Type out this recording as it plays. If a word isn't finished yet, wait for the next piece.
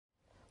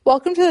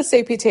Welcome to the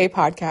APTA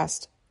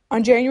podcast.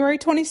 On January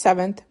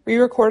 27th, we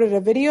recorded a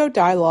video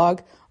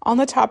dialogue on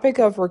the topic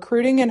of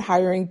recruiting and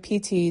hiring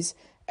PTs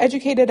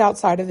educated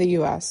outside of the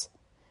U.S.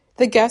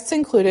 The guests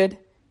included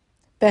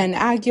Ben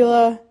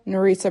Aguila,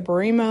 Narisa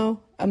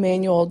Barimo,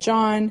 Emmanuel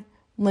John,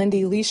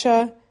 Lindy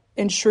Lisha,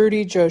 and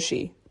Shruti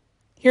Joshi.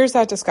 Here's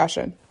that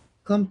discussion.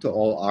 Welcome to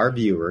all our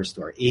viewers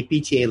to our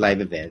APTA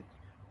live event,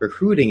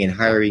 Recruiting and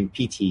Hiring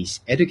PTs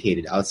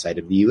Educated Outside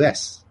of the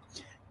U.S.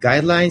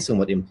 Guidelines on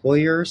what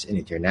employers and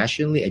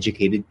internationally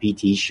educated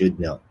PTs should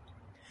know.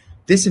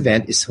 This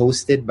event is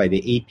hosted by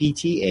the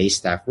APTA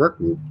Staff Work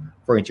Group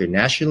for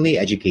Internationally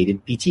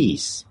Educated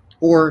PTs,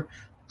 or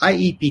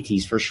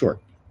IEPTs for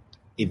short,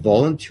 a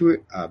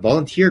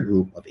volunteer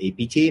group of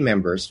APTA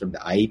members from the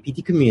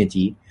IEPT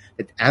community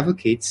that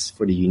advocates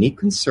for the unique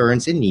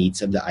concerns and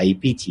needs of the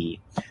IEPT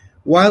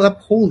while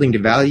upholding the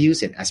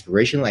values and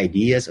aspirational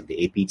ideas of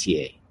the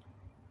APTA.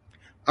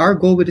 Our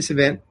goal with this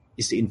event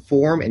is to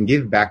inform and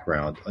give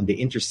background on the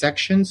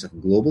intersections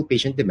of global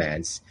patient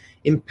demands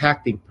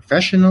impacting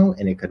professional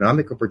and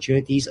economic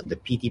opportunities of the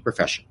PT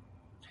profession.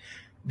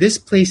 This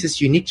places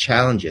unique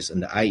challenges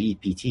on the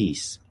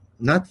IEPTs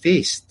not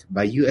faced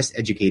by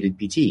U.S.-educated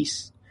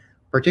PTs,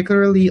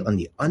 particularly on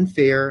the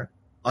unfair,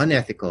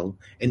 unethical,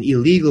 and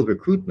illegal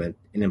recruitment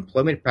and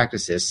employment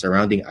practices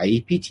surrounding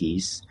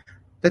IEPTs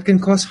that can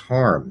cause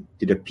harm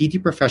to the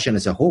PT profession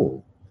as a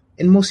whole,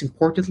 and most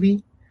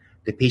importantly,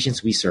 the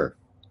patients we serve.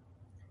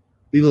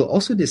 We will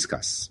also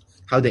discuss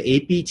how the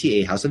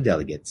APTA House of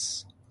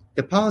Delegates,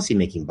 the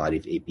policymaking body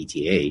of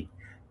APTA,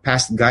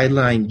 passed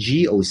Guideline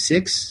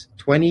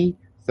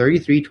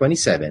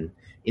G06-20-3327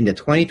 in the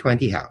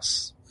 2020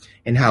 House,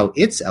 and how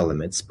its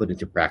elements put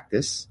into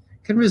practice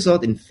can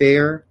result in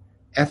fair,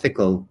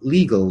 ethical,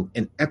 legal,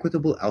 and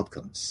equitable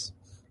outcomes,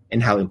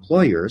 and how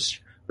employers,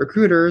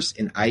 recruiters,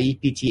 and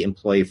IEPT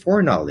employee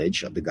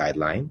foreknowledge of the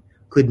guideline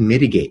could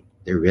mitigate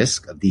the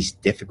risk of these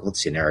difficult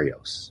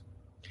scenarios.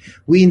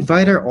 We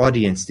invite our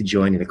audience to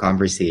join in the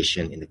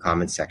conversation in the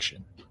comment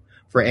section.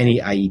 For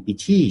any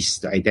IEPTs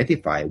to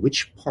identify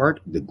which part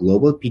of the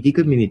global PT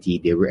community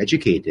they were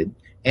educated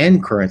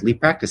and currently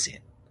practice in,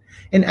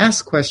 and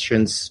ask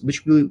questions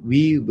which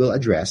we will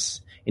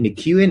address in the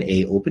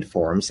Q&A open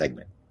forum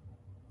segment.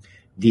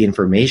 The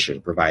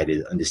information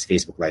provided on this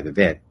Facebook Live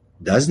event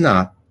does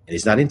not and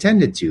is not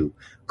intended to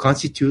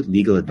constitute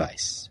legal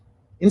advice.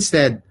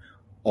 Instead,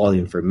 all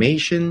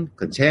information,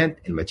 content,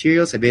 and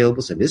materials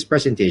available in this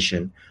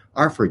presentation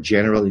are for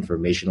general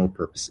informational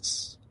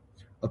purposes.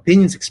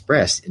 Opinions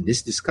expressed in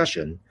this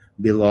discussion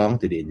belong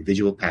to the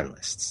individual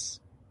panelists.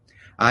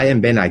 I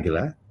am Ben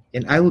Aguila,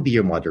 and I will be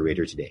your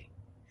moderator today.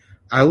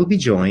 I will be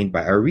joined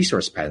by our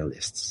resource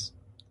panelists,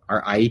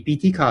 our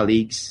IEPT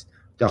colleagues,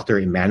 Dr.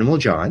 Emmanuel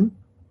John,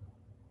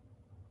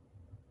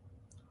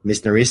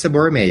 Ms. Narisa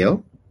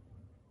Borromeo,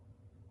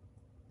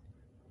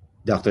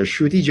 Dr.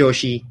 Shruti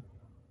Joshi,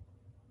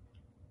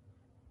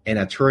 and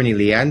Attorney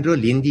Leandro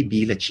Lindy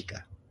B. La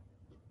Chica.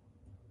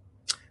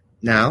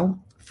 Now,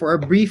 for a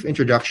brief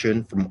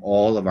introduction from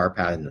all of our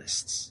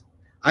panelists.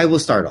 I will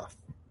start off.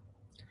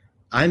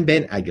 I'm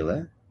Ben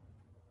Aguila,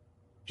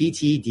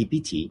 PT,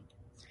 DPT,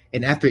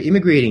 and after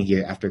immigrating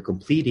here after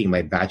completing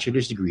my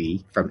bachelor's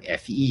degree from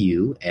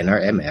FEU,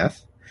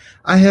 NRMF,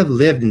 I have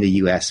lived in the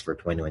U.S. for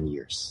 21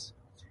 years.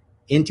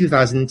 In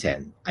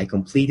 2010, I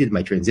completed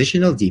my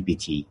transitional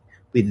DPT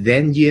with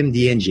then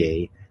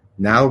UMDNJ,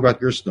 now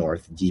Rutgers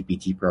North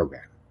DPT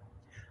program.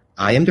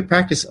 I am the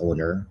practice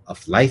owner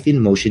of Life in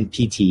Motion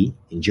PT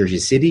in Jersey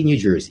City, New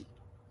Jersey.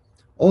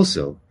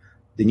 Also,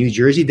 the New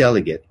Jersey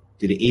delegate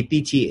to the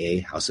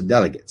APTA House of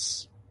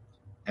Delegates,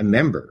 a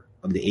member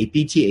of the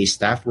APTA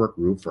Staff Work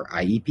Group for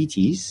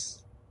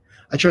IEPTs,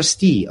 a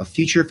trustee of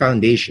Future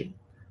Foundation,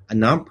 a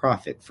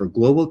nonprofit for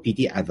global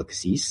PT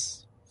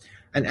advocacies,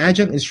 an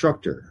adjunct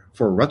instructor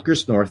for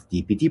Rutgers North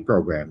DPT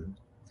program,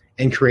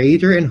 and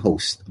creator and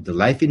host of the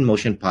Life in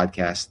Motion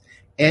podcast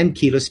and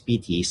Kilos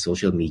PT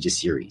social media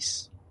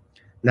series.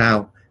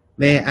 Now,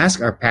 may I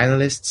ask our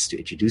panelists to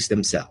introduce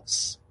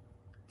themselves.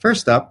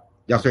 First up,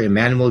 Dr.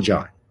 Emmanuel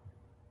John.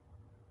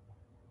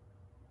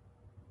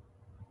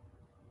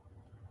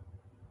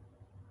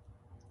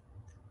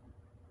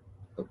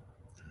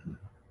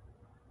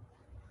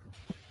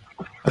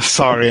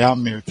 Sorry,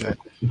 I'm muted.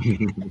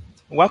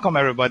 Welcome,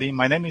 everybody.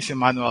 My name is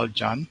Emmanuel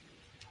John.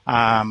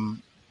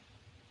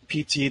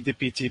 PT,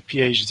 DPT,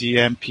 PhD,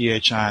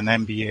 MPH, and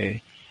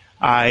MBA.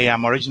 I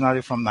am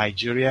originally from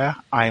Nigeria.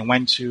 I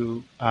went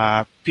to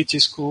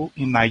PT school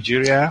in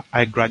Nigeria.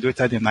 I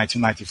graduated in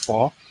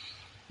 1994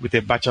 with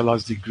a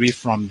bachelor's degree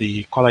from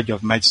the College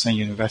of Medicine,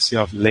 University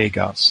of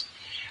Lagos.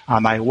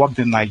 And I worked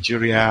in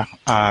Nigeria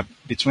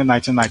between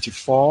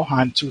 1994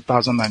 and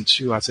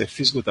 2002 as a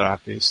physical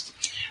therapist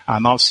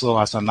and also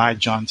as an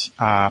adjunct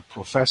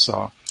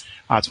professor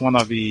at one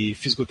of the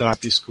physical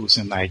therapy schools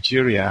in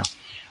Nigeria.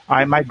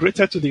 I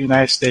migrated to the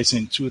United States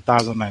in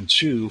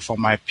 2002 for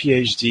my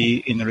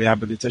PhD in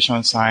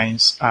rehabilitation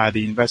science at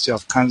the University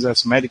of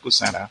Kansas Medical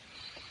Center.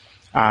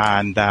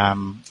 And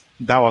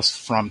that was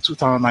from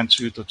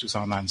 2002 to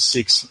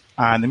 2006.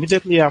 And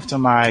immediately after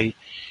my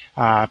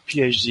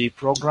PhD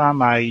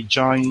program. I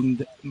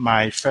joined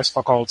my first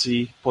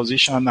faculty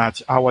position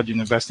at Howard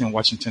University in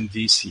Washington,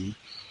 D.C.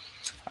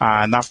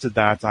 And after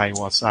that, I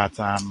was at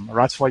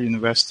Radford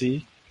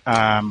University,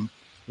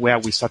 where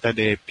we started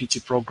a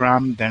PT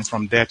program. Then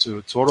from there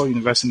to Touro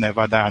University,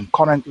 Nevada. And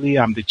currently,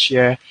 I'm the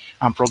chair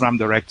and program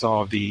director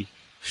of the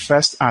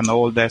first and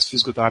oldest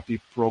physical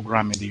therapy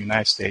program in the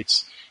United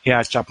States here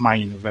at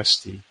Chapman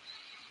University.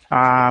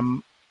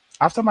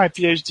 After my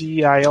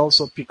PhD, I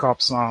also pick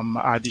up some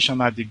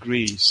additional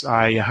degrees.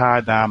 I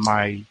had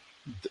my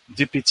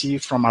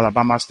DPT from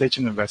Alabama State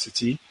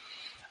University,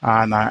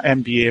 and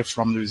an MBA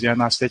from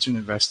Louisiana State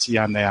University,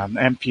 and an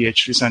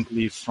MPH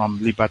recently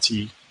from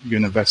Liberty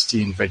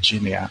University in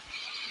Virginia.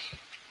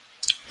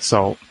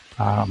 So,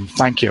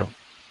 thank you.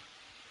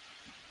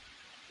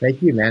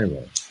 Thank you,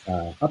 Manuel.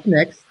 Up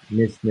next,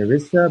 Ms.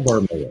 Nerissa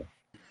Borromeo.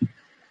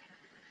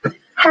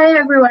 Hi,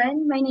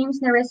 everyone. My name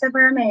is Nerissa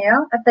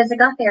Borromeo, a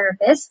physical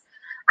therapist.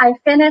 I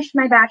finished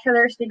my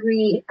bachelor's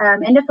degree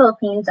in the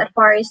Philippines at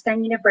Far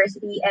Eastern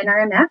University,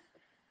 NRMF,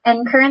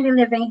 and currently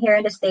living here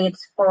in the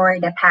States for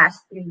the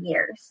past 3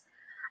 years.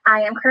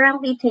 I am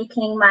currently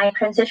taking my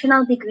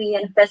transitional degree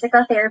in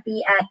physical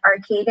therapy at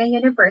Arcadia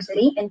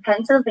University in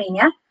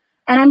Pennsylvania,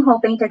 and I'm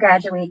hoping to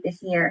graduate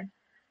this year.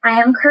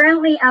 I am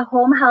currently a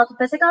home health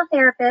physical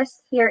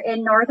therapist here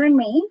in Northern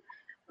Maine,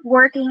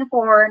 working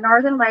for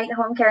Northern Light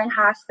Home Care and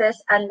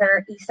Hospice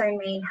under Eastern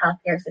Maine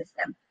Healthcare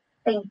System.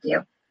 Thank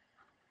you.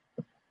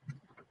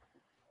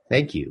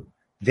 Thank you.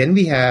 Then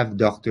we have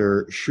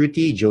Dr.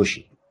 Shruti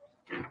Joshi.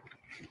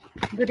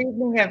 Good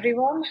evening,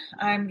 everyone.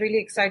 I'm really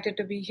excited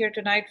to be here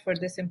tonight for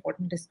this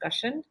important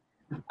discussion.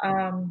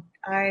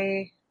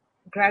 I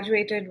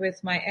graduated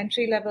with my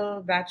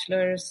entry-level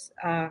bachelor's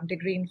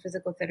degree in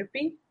physical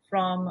therapy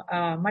from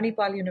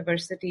Manipal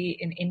University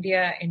in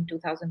India in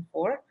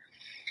 2004.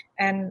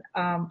 And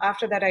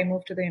after that, I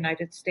moved to the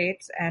United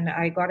States and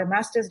I got a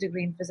master's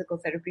degree in physical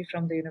therapy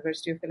from the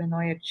University of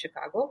Illinois at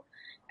Chicago.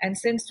 And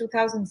since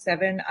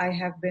 2007, I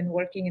have been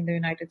working in the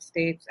United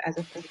States as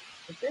a physical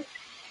therapist.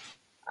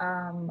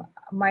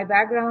 My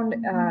background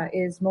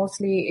is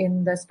mostly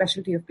in the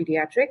specialty of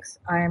pediatrics.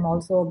 I am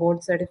also a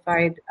board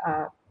certified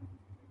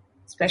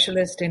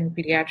specialist in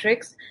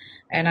pediatrics,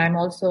 and I'm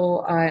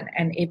also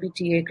an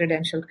APTA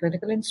credentialed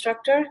clinical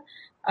instructor.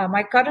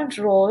 My current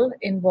role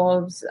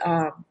involves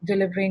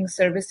delivering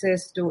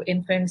services to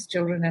infants,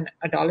 children, and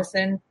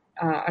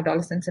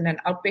adolescents in an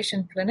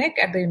outpatient clinic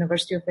at the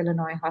University of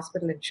Illinois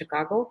Hospital in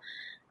Chicago.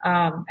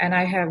 And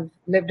I have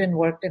lived and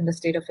worked in the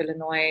state of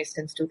Illinois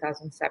since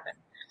 2007.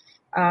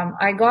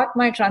 I got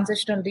my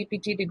transitional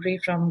DPT degree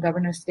from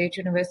Governor State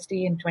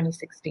University in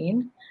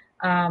 2016.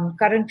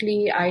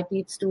 Currently, I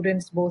teach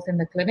students both in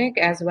the clinic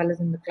as well as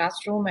in the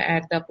classroom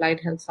at the Applied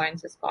Health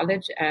Sciences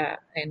College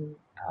in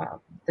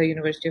the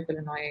University of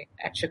Illinois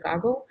at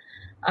Chicago.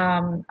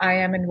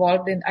 I've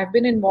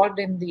been involved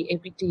in the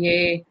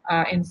APTA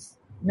in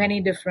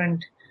many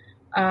different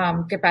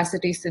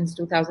capacities since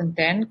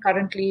 2010.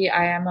 Currently,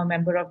 I am a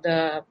member of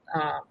the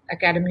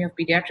Academy of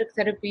Pediatric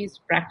Therapy's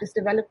Practice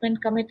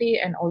Development Committee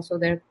and also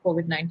their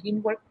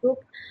COVID-19 work group.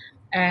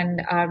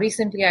 And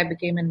recently, I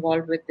became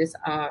involved with this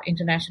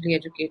internationally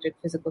educated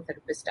physical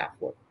therapist staff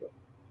work group.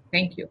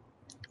 Thank you.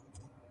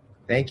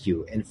 Thank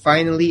you. And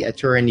finally,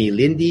 Attorney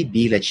Lindy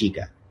B. La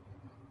Chica.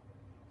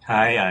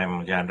 Hi,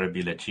 I'm Leandro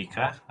B. La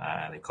Chica.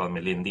 They call me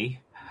Lindy.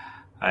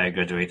 I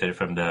graduated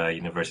from the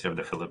University of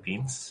the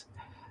Philippines,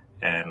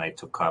 and I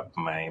took up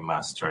my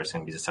master's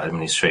in business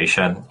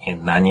administration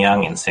in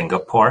Nanyang in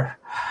Singapore.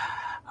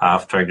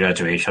 After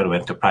graduation, I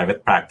went to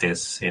private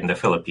practice in the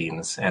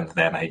Philippines, and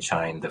then I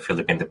joined the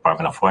Philippine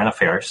Department of Foreign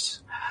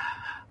Affairs,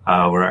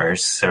 where I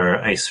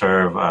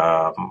serve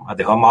at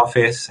the Home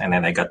Office, and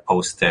then I got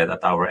posted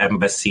at our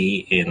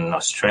embassy in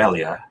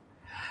Australia.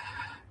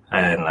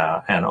 And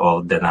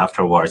then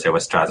afterwards, I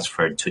was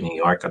transferred to New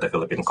York at the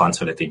Philippine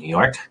Consulate in New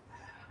York.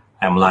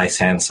 I'm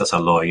licensed as a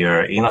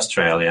lawyer in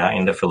Australia,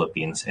 in the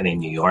Philippines, and in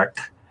New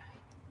York.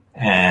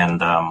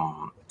 And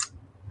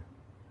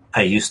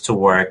I used to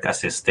work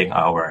assisting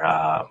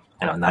our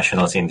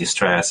nationals in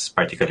distress,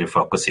 particularly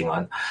focusing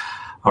on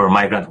our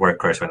migrant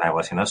workers when I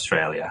was in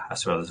Australia,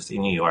 as well as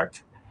in New York.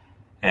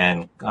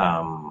 And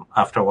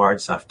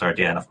afterwards, after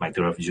the end of my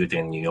tour of duty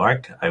in New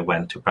York, I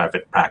went to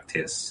private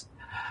practice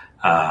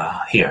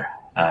here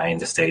in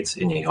the States,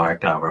 in New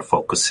York. We're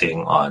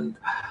focusing on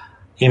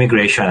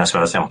immigration as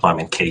well as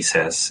employment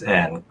cases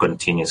and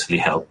continuously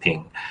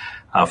helping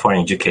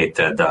foreign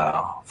educated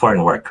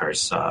foreign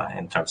workers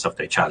in terms of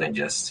their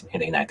challenges in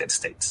the United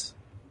States.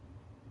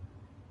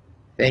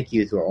 Thank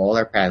you to all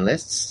our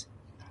panelists.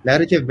 Now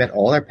that you've met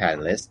all our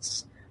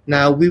panelists,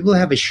 now we will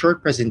have a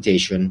short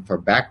presentation for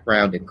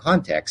background and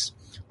context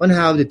on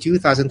how the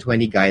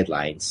 2020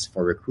 guidelines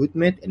for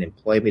recruitment and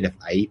employment of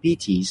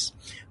IAPTs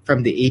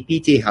from the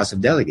APTA House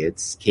of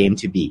Delegates came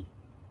to be.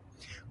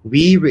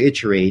 We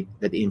reiterate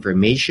that the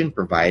information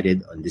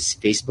provided on this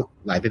Facebook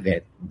Live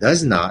event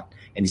does not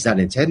and is not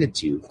intended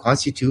to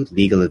constitute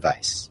legal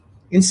advice.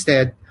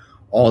 Instead,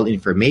 All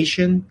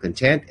information,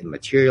 content, and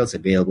materials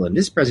available in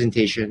this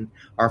presentation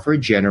are for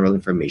general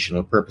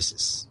informational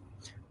purposes.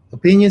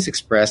 Opinions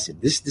expressed in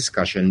this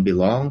discussion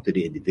belong to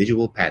the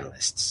individual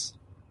panelists.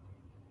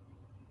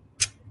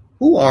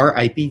 Who are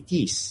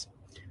IPTs?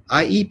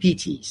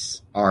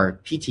 IEPTs are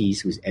PTs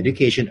whose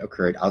education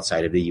occurred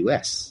outside of the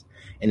U.S.,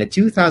 and a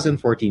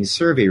 2014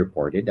 survey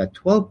reported that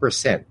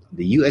 12% of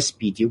the U.S.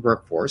 PT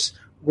workforce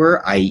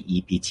were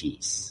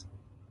IEPTs.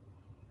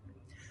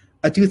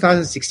 A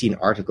 2016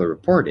 article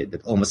reported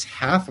that almost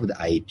half of the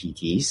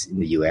IEPTs in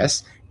the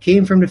U.S.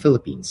 came from the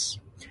Philippines,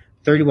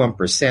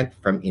 31%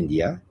 from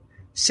India,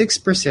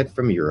 6%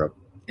 from Europe,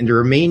 and the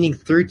remaining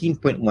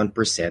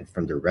 13.1%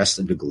 from the rest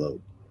of the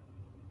globe.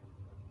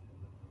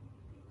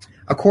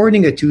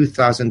 According to a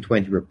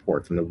 2020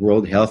 report from the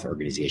World Health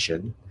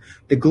Organization,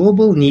 the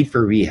global need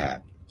for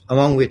rehab,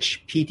 among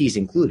which PTs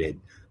included,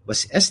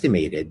 was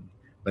estimated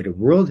by the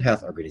World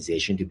Health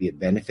Organization to be a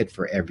benefit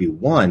for every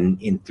 1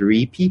 in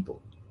 3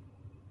 people.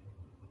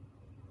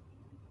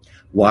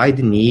 Why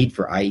the need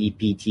for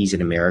IEPTs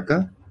in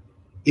America?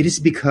 It is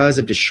because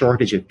of the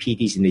shortage of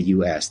PTs in the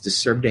U.S. to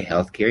serve the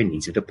healthcare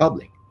needs of the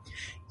public.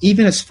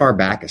 Even as far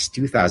back as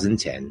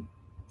 2010,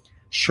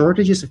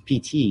 shortages of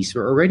PTs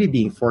were already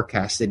being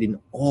forecasted in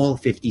all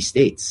 50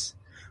 states,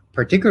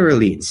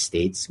 particularly in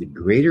states with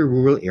greater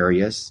rural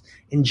areas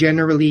and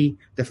generally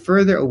the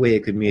further away a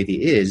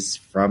community is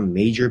from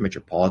major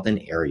metropolitan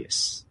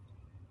areas.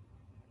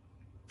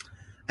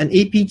 An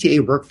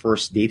APTA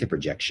workforce data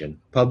projection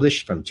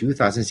published from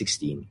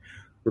 2016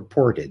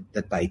 reported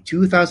that by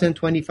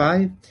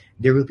 2025,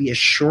 there will be a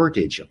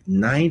shortage of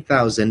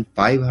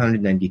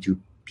 9,592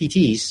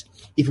 PTs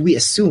if we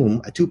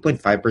assume a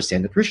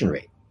 2.5% attrition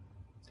rate.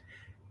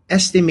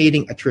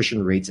 Estimating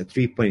attrition rates at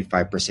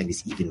 3.5%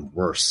 is even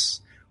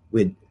worse,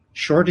 with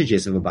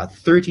shortages of about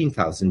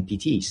 13,000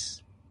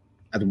 PTs.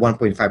 At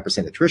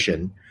 1.5%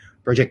 attrition,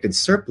 projected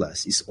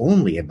surplus is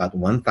only about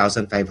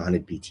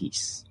 1,500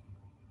 PTs.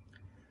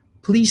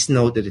 Please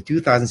note that the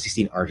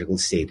 2016 article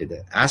stated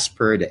that as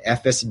per the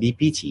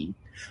FSBPT,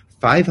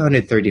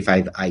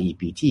 535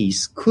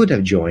 IEPTs could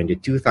have joined the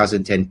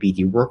 2010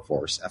 PT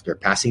workforce after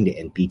passing the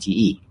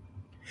NPTE.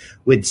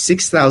 With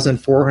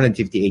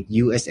 6,458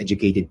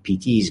 U.S.-educated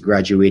PTs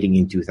graduating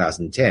in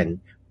 2010,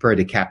 per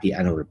the CAPTI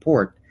annual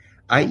report,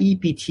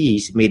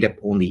 IEPTs made up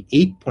only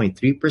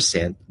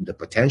 8.3% of the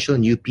potential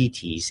new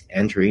PTs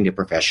entering the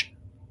profession.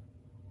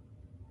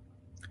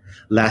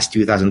 Last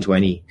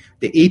 2020,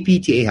 the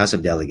APTA House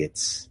of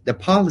Delegates, the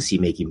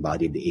policy-making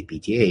body of the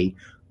APTA,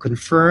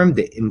 confirmed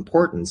the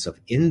importance of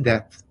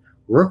in-depth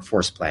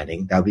workforce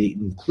planning that will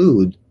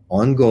include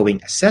ongoing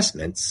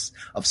assessments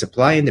of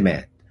supply and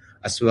demand,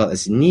 as well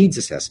as needs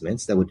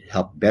assessments that would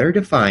help better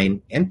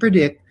define and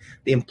predict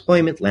the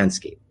employment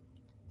landscape.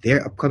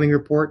 Their upcoming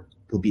report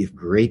will be of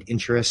great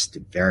interest to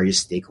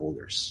various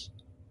stakeholders.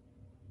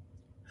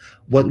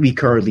 What we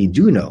currently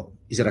do know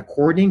is that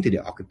according to the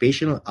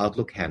Occupational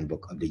Outlook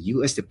Handbook of the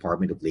U.S.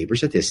 Department of Labor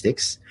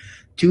Statistics,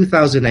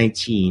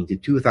 2019 to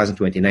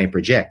 2029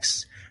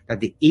 projects that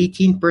the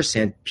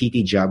 18%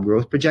 PT job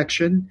growth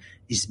projection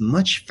is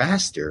much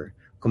faster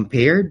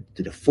compared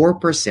to the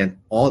 4%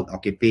 all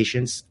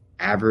occupations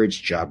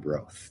average job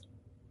growth.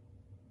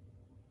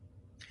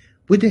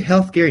 With the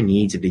healthcare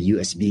needs of the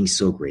U.S. being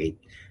so great,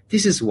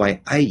 this is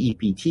why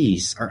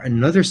IEPTs are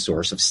another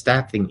source of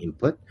staffing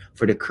input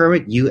for the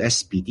current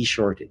U.S. PT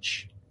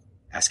shortage.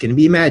 As can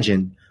be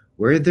imagined,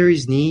 where there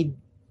is need,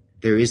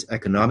 there is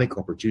economic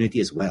opportunity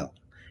as well,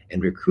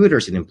 and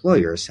recruiters and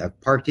employers have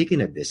partaken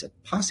of this at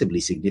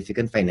possibly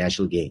significant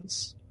financial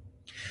gains.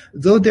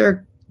 Though there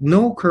are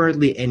no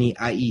currently any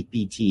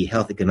IEPT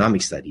health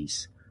economic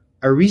studies,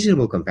 a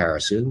reasonable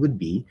comparison would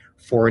be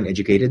foreign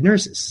educated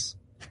nurses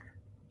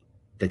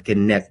that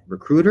can net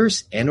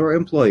recruiters and or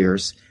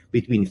employers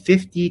between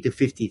 50 to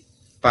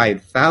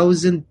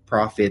 55,000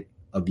 profit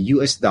of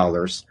US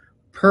dollars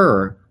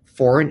per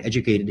foreign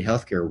educated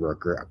healthcare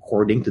worker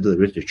according to the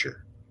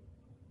literature.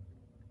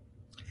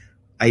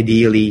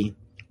 Ideally,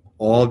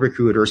 all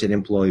recruiters and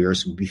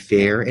employers would be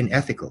fair and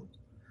ethical,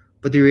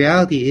 but the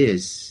reality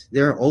is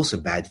there are also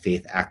bad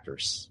faith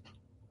actors.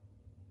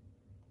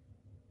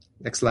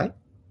 Next slide.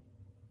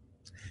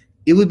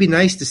 It would be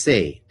nice to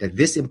say that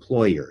this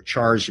employer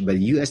charged by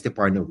the U.S.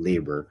 Department of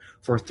Labor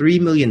for $3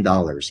 million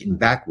in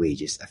back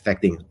wages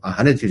affecting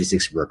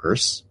 156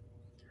 workers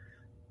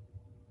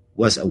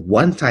was a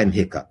one-time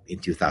hiccup in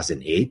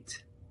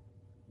 2008,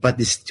 but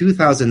this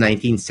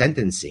 2019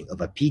 sentencing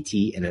of a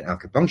PT and an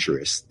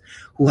acupuncturist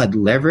who had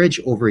leverage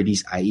over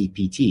these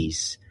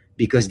IEPTs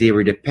because they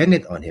were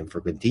dependent on him for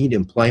continued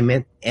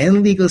employment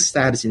and legal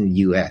status in the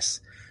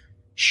U.S.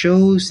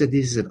 shows that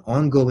this is an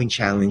ongoing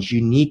challenge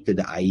unique to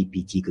the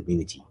IEPT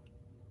community.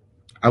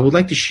 I would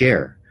like to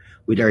share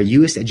with our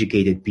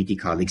U.S.-educated PT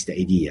colleagues the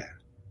idea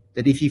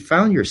that if you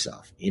found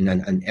yourself in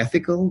an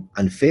unethical,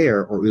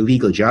 unfair, or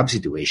illegal job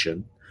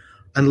situation,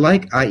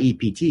 unlike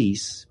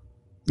IEPTs,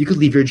 you could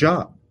leave your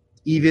job,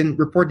 even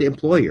report the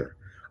employer,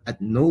 at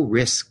no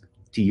risk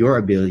to your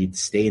ability to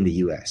stay in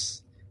the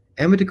U.S.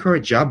 And with the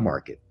current job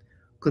market,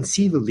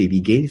 conceivably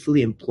be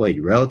gainfully employed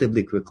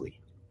relatively quickly.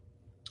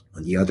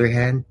 On the other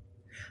hand,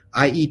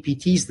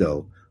 IEPTs,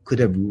 though, could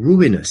have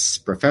ruinous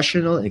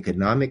professional and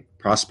economic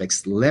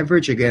prospects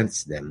leveraged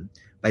against them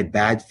by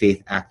bad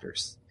faith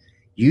actors,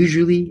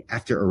 usually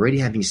after already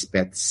having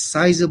spent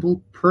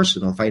sizable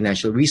personal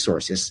financial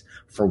resources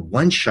for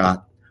one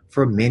shot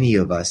for many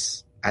of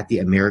us at the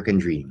American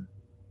dream.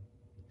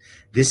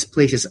 This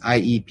places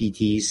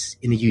IEPTs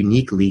in a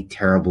uniquely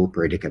terrible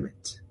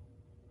predicament.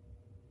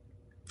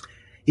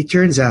 It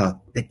turns out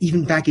that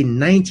even back in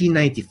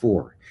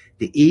 1994,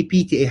 the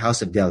APTA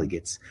House of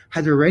Delegates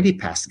had already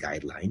passed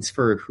guidelines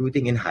for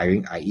recruiting and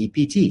hiring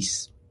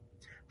IEPTs.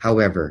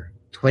 However,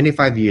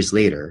 25 years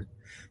later,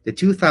 the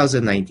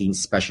 2019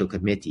 Special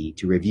Committee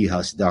to Review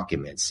House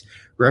Documents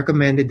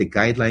recommended the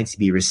guidelines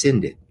be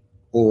rescinded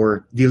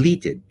or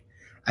deleted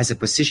as a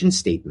position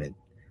statement,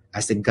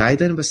 as the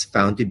guideline was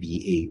found to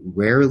be a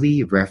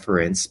rarely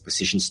referenced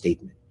position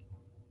statement.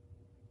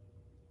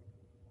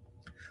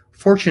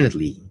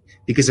 Fortunately,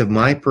 because of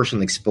my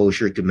personal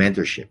exposure to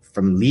mentorship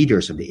from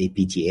leaders of the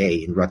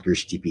APTA and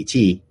Rutgers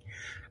GPT,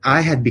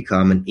 I had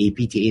become an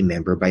APTA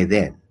member by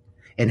then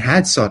and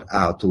had sought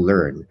out to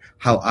learn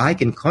how I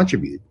can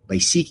contribute by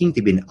seeking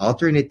to be an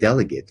alternate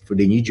delegate for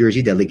the New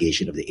Jersey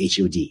delegation of the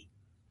HOD.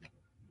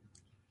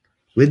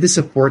 With the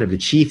support of the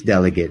Chief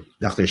Delegate,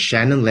 Dr.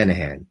 Shannon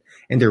Lenahan,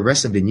 and the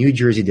rest of the New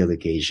Jersey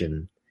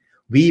delegation,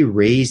 we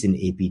raised in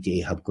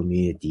APTA Hub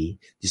Community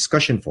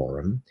Discussion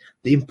Forum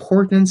the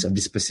importance of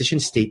this position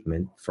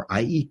statement for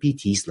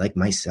IEPTs like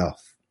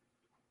myself.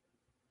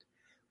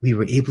 We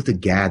were able to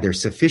gather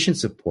sufficient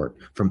support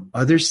from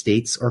other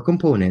states or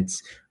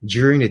components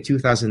during the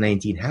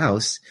 2019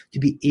 House to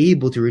be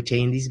able to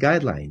retain these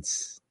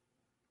guidelines.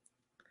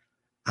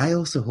 I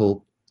also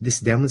hope this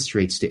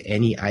demonstrates to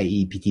any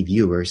IEPT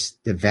viewers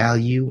the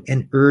value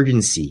and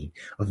urgency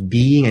of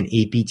being an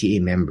APTA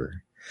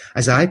member,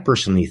 as I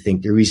personally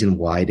think the reason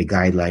why the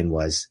guideline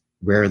was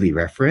rarely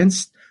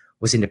referenced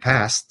was in the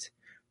past,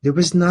 there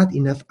was not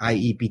enough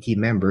IEPT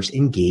members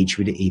engaged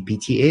with the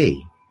APTA,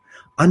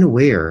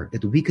 unaware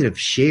that we could have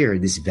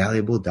shared this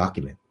valuable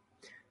document.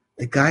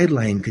 The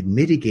guideline could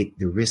mitigate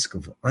the risk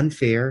of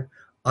unfair,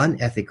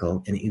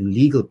 unethical, and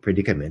illegal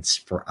predicaments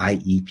for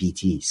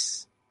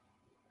IEPTs.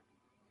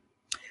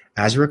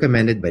 As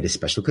recommended by the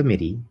Special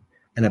Committee,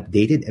 an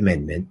updated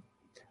amendment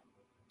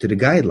to the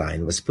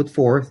guideline was put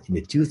forth in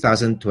the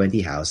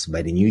 2020 House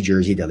by the New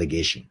Jersey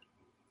delegation.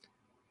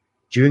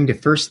 During the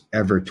first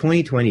ever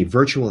 2020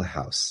 virtual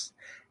House,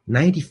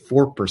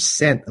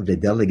 94% of the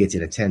delegates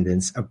in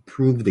attendance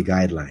approved the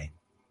guideline.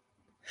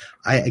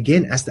 I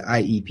again asked the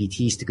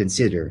IEPTs to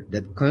consider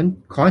that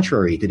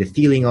contrary to the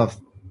feeling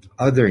of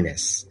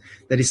otherness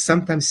that is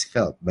sometimes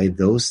felt by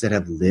those that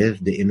have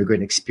lived the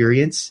immigrant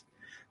experience,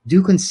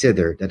 do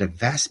consider that a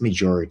vast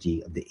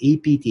majority of the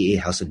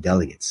APTA House of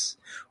Delegates,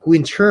 who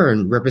in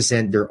turn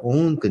represent their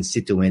own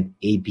constituent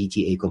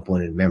APTA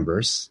component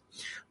members,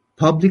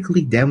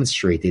 publicly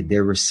demonstrated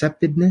their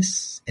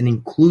receptiveness and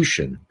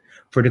inclusion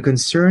for the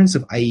concerns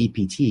of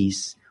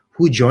IEPTs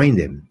who joined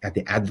them at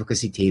the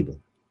advocacy table.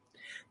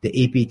 The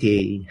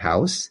APTA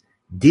House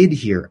did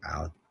hear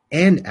out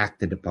and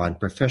acted upon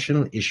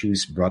professional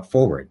issues brought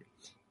forward,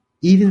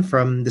 even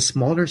from the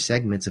smaller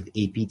segments of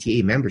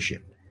APTA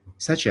membership,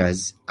 such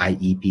as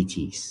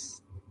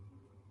IEPTs.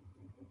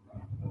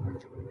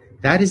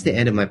 That is the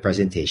end of my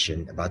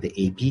presentation about the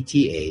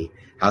APTA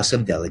House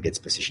of Delegates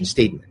position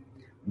statement,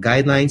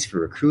 guidelines for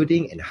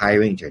recruiting and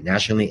hiring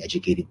internationally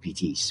educated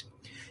PTs.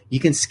 You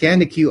can scan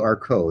the QR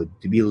code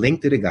to be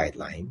linked to the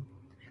guideline,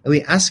 and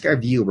we ask our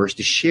viewers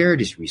to share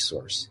this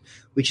resource,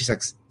 which is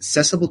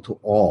accessible to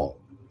all,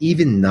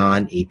 even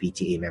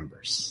non-APTA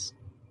members.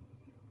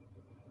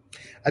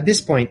 At this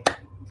point,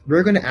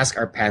 we're going to ask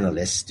our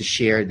panelists to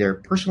share their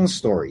personal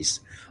stories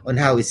on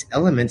how its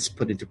elements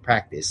put into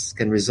practice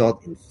can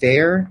result in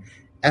fair,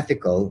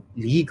 ethical,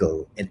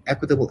 legal, and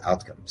equitable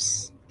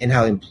outcomes, and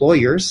how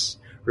employers,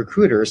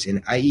 recruiters,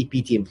 and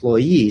IEPT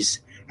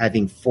employees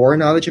having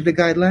foreknowledge of the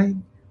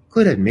guideline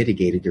could have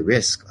mitigated the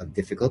risk of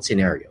difficult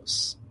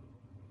scenarios.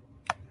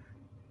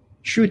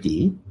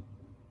 Shruti,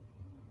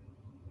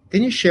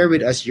 can you share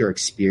with us your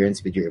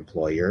experience with your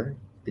employer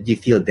that you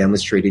feel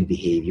demonstrated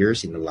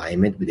behaviors in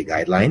alignment with the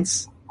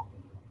guidelines?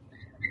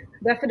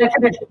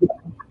 Definitely.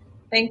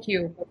 Thank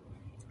you.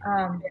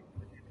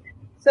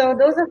 So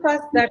those of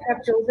us that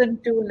have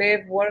chosen to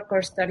live, work,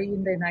 or study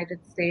in the United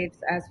States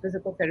as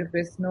physical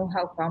therapists know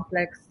how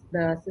complex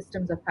the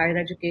systems of higher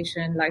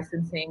education,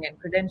 licensing, and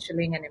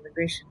credentialing and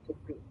immigration can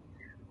be.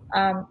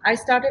 I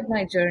started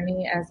my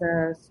journey as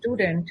a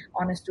student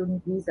on a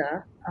student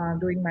visa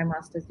doing my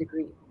master's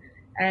degree.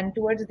 And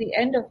towards the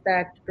end of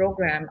that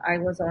program, I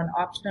was on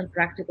optional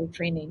practical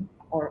training,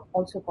 or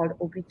also called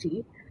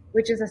OPT,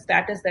 which is a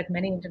status that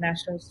many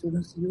international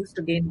students use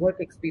to gain work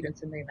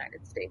experience in the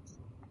United States.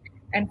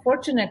 And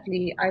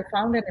fortunately, I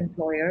found an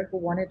employer who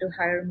wanted to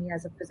hire me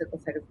as a physical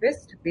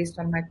therapist based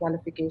on my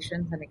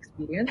qualifications and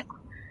experience.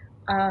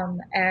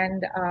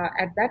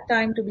 At that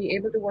time, to be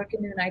able to work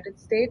in the United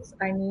States,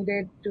 I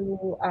needed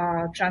to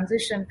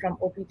transition from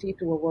OPT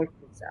to a work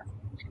visa.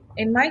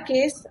 In my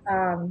case,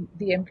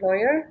 the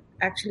employer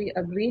actually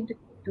agreed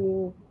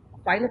to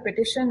file a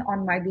petition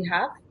on my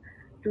behalf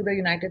to the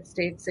United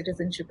States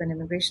Citizenship and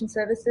Immigration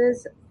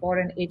Services for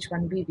an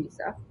H-1B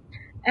visa.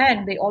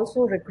 And they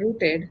also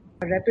recruited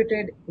a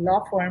reputed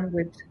law firm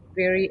with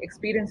very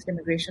experienced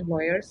immigration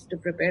lawyers to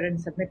prepare and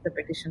submit the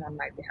petition on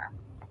my behalf.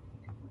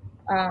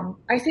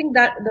 I think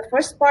that the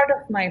first part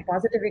of my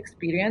positive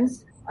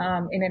experience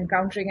in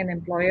encountering an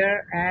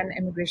employer and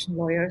immigration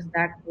lawyers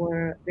that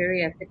were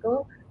very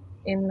ethical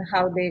in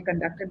how they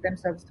conducted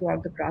themselves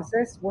throughout the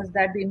process was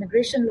that the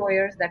immigration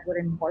lawyers that were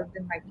involved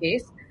in my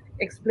case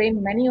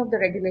explained many of the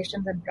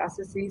regulations and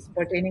processes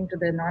pertaining to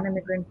the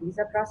non-immigrant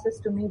visa process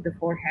to me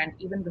beforehand,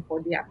 even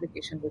before the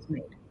application was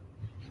made.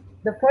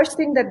 The first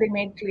thing that they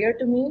made clear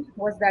to me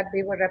was that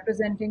they were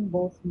representing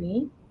both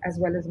me as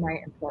well as my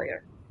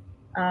employer.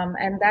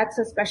 And that's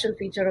a special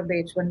feature of the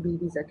H-1B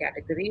visa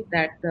category,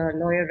 that the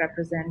lawyer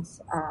represents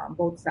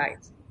both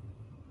sides.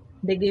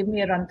 They gave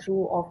me a run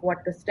through of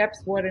what the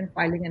steps were in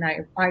filing an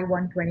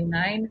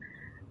I-129,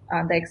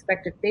 the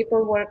expected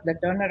paperwork, the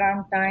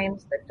turnaround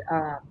times,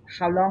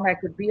 how long I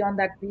could be on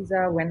that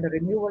visa, when the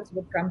renewals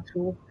would come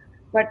through.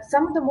 But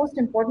some of the most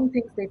important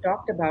things they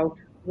talked about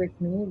with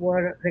me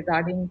were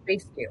regarding pay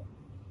scale.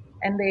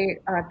 And they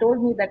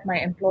told me that my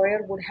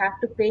employer would have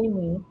to pay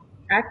me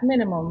at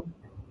minimum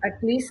at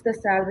least the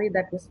salary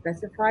that was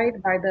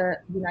specified by the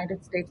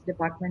United States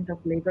Department of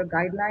Labor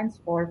guidelines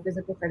for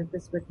physical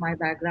therapists with my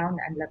background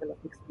and level of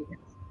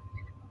experience.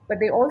 But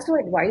they also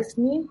advised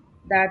me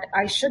that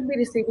I should be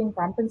receiving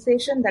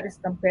compensation that is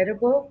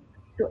comparable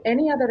to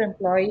any other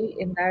employee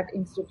in that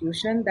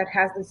institution that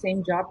has the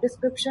same job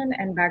description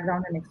and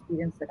background and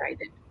experience that I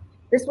did.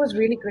 This was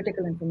really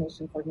critical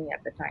information for me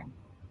at the time.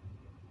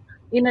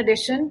 In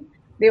addition,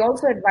 they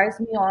also advised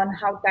me on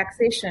how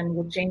taxation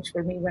would change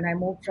for me when I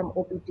moved from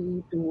OPT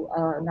to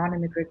a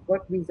non-immigrant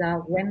work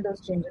visa, when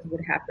those changes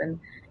would happen.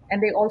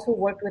 And they also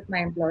worked with my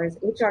employer's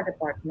HR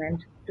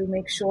department to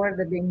make sure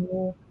that they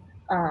knew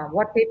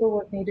what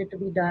paperwork needed to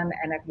be done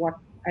and at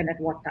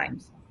what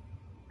times.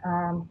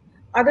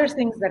 Other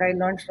things that I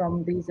learned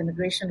from these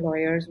immigration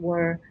lawyers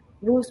were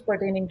rules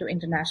pertaining to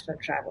international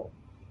travel,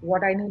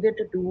 what I needed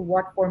to do,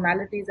 what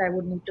formalities I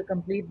would need to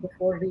complete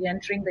before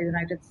re-entering the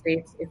United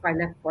States if I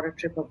left for a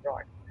trip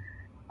abroad.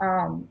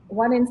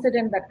 One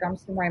incident that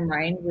comes to my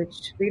mind,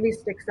 which really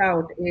sticks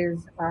out,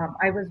 is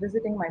I was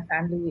visiting my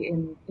family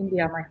in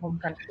India, my home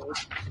country,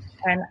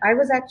 and I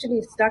was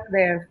actually stuck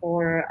there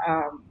for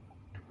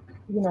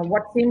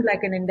what seemed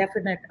like an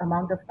indefinite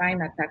amount of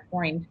time at that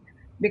point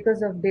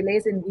because of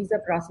delays in visa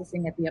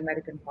processing at the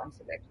American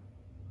consulate.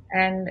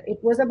 And it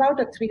was about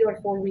a 3 or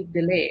 4 week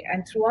delay.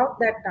 And throughout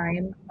that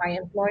time, my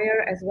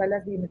employer, as well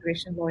as the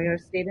immigration lawyer,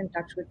 stayed in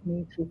touch with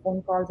me through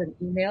phone calls and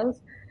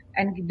emails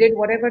and did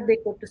whatever they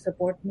could to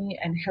support me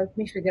and help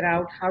me figure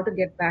out how to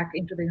get back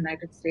into the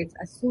United States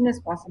as soon as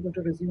possible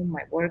to resume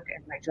my work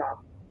and my job.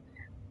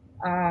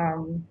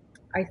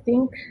 I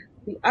think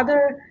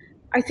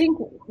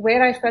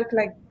where I felt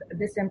like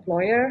this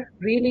employer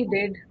really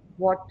did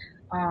what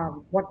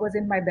was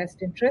in my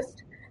best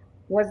interest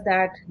was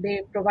that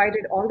they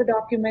provided all the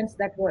documents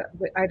that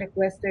I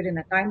requested in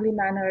a timely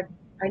manner.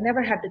 I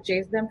never had to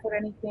chase them for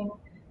anything.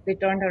 They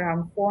turned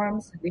around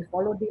forms. They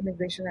followed the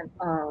immigration and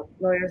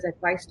lawyer's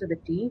advice to the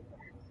T.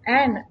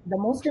 And the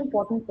most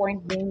important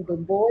point being they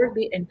bore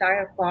the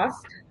entire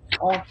cost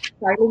of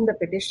filing the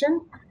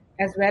petition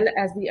as well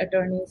as the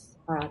attorney's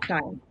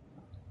time.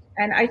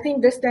 And I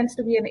think this tends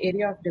to be an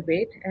area of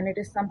debate, and it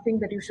is something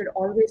that you should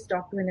always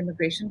talk to an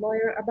immigration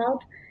lawyer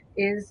about,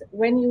 is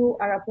when you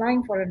are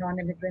applying for a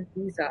non-immigrant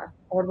visa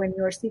or when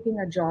you are seeking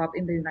a job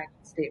in the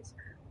United States,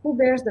 who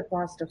bears the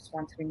cost of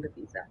sponsoring the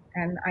visa?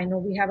 And I know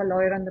we have a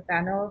lawyer on the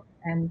panel,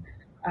 and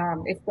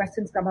if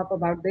questions come up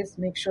about this,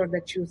 make sure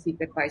that you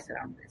seek advice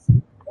around this.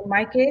 In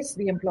my case,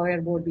 the employer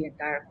bore the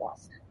entire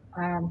cost.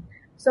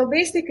 So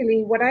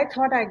basically, what I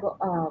thought I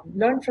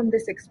learned from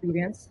this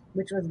experience,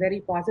 which was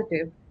very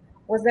positive,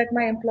 was that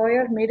my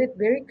employer made it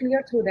very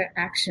clear through their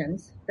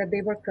actions that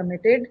they were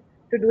committed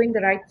to doing the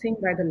right thing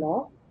by the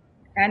law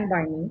and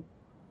by me,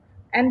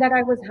 and that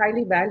I was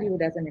highly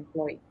valued as an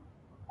employee.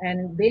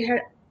 And they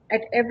had,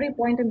 at every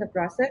point in the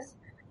process,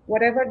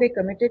 whatever they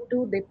committed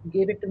to, they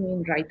gave it to me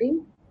in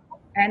writing,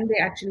 and they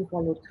actually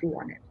followed through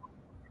on it.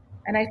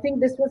 And I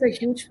think this was a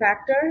huge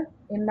factor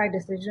in my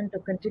decision to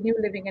continue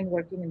living and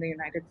working in the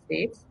United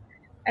States.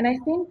 And I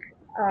think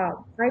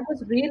I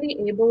was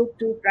really able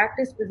to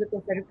practice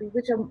physical therapy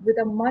with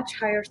a much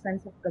higher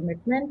sense of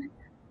commitment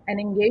and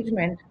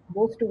engagement,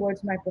 both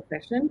towards my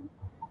profession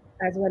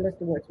as well as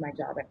towards my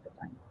job at the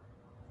time.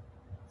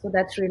 So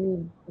that's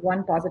really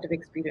one positive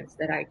experience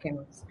that I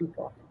can speak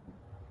of.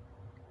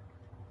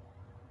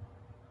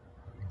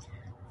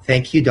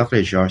 Thank you, Dr.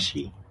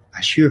 Joshi.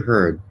 As you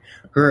heard,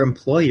 her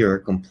employer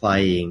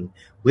complying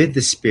with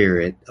the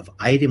spirit of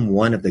Item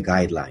 1 of the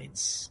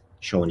guidelines,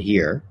 shown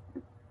here,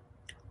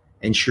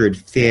 ensured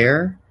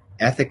fair,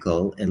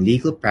 ethical, and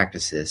legal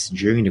practices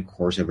during the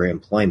course of her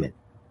employment.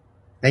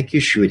 Thank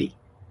you, Shruti.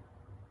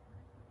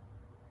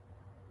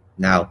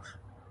 Now,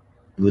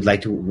 We would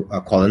like to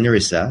call on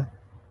Narissa.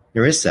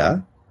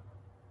 Narissa,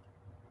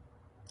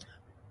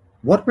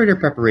 what were the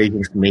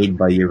preparations made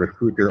by your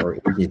recruiter or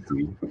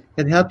agency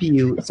that helped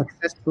you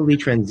successfully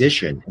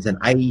transition as an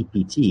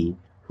IEPT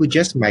who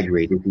just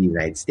migrated to the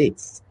United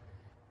States?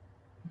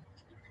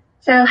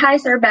 So, hi,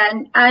 Sir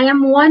Ben. I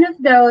am one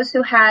of those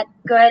who had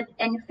good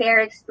and fair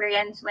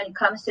experience when it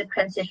comes to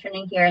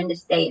transitioning here in the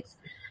States.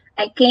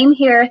 I came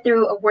here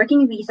through a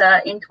working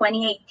visa in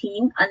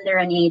 2018 under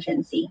an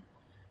agency.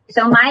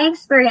 So my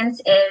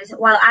experience is,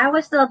 while I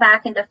was still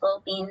back in the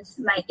Philippines,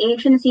 my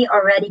agency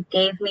already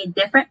gave me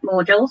different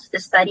modules to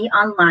study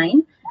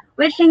online,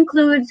 which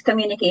includes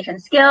communication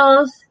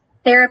skills,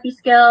 therapy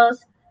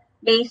skills,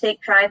 basic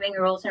driving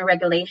rules and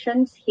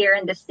regulations here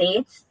in the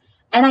States.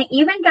 And I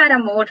even got a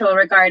module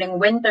regarding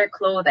winter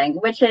clothing,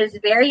 which is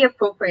very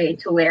appropriate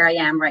to where I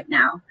am right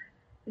now.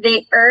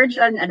 They urge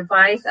and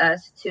advise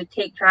us to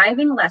take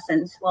driving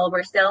lessons while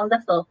we're still in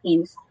the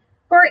Philippines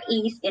for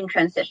ease in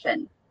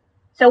transition.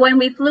 So when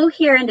we flew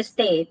here in the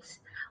States,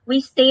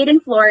 we stayed in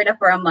Florida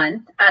for a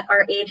month at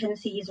our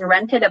agency's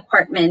rented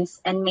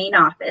apartments and main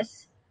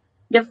office.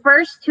 The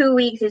first 2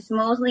 weeks is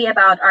mostly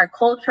about our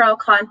cultural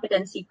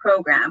competency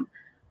program,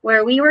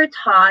 where we were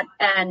taught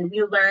and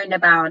we learned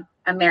about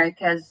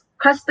America's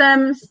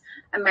customs,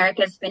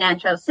 America's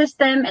financial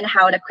system, and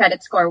how the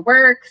credit score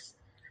works,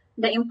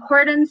 the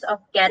importance of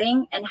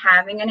getting and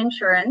having an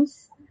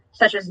insurance,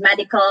 such as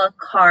medical,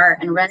 car,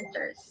 and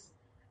renters.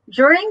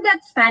 During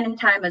that span in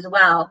time as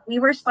well, we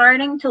were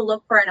starting to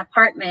look for an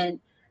apartment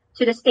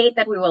to the state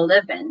that we will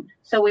live in.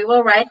 So we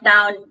will write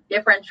down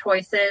different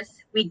choices.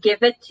 We give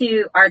it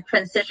to our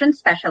transition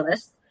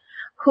specialist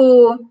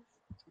who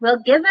will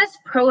give us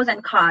pros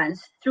and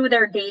cons through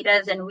their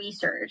data and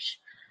research.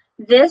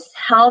 This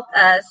helped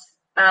us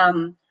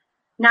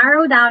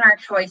narrow down our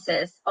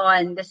choices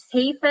on the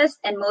safest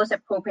and most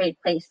appropriate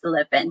place to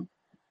live in.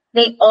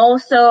 They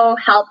also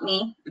helped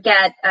me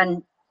get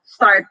and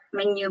start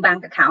my new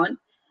bank account,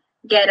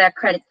 get a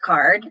credit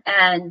card,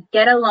 and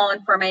get a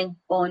loan for my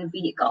own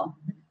vehicle.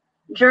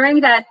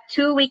 During that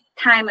 2-week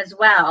time as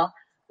well,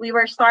 we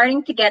were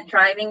starting to get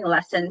driving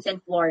lessons in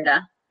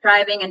Florida.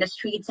 Driving in the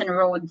streets and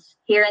roads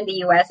here in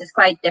the US is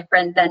quite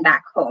different than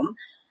back home.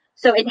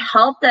 So it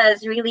helped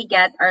us really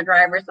get our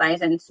driver's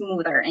license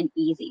smoother and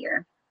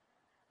easier.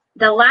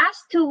 The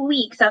last 2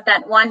 weeks of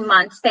that 1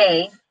 month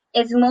stay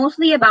is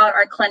mostly about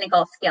our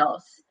clinical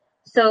skills.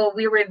 So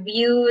we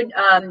reviewed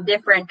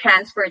different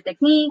transfer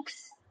techniques,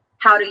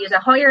 how to use a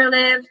Hoyer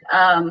lift,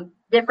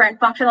 different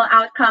functional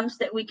outcomes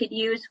that we could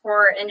use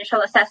for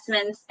initial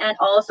assessments, and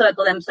also a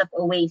glimpse of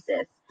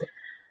Oasis.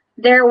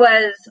 There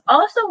was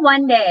also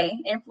one day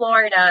in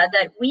Florida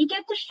that we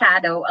get to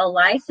shadow a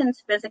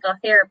licensed physical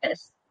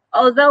therapist.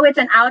 Although it's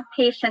an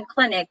outpatient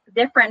clinic,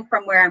 different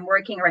from where I'm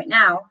working right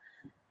now,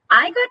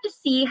 I got to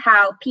see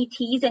how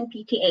PTs and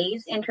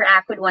PTAs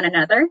interact with one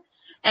another,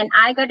 and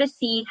I got to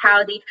see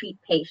how they treat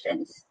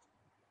patients.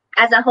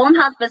 As a home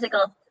health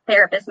physical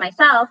therapist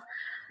myself,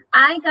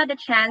 I got a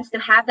chance to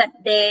have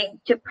that day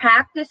to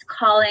practice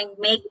calling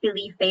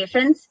make-believe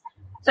patients.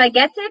 So I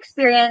get to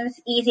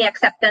experience easy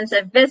acceptance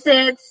of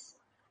visits.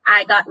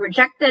 I got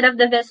rejected of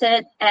the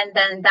visit, and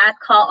then that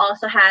call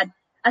also had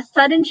a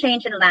sudden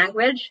change in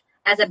language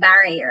as a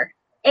barrier.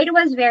 It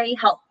was very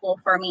helpful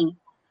for me.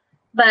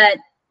 But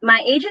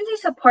my agency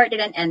support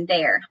didn't end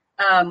there.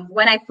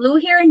 When I flew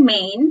here in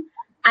Maine,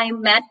 I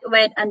met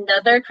with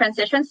another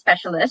transition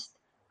specialist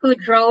who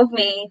drove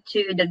me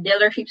to the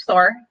dealership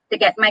store to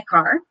get my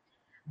car,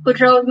 who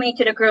drove me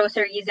to the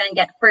groceries and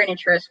get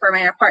furnitures for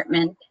my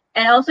apartment,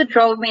 and also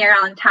drove me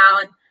around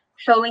town,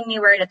 showing me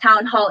where the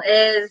town hall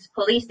is,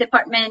 police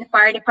department,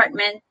 fire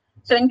department.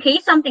 So in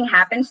case something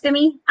happens to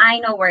me, I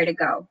know where to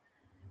go.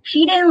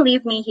 She didn't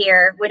leave me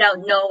here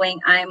without knowing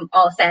I'm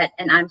all set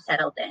and I'm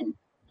settled in.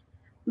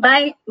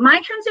 My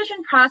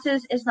transition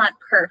process is not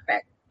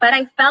perfect, but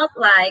I felt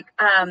like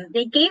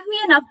they gave me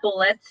enough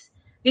bullets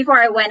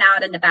before I went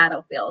out in the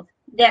battlefield.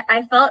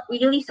 I felt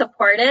really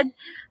supported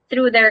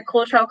through their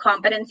cultural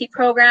competency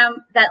program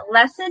that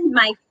lessened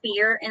my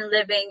fear in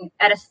living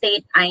at a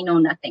state I know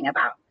nothing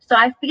about. So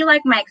I feel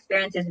like my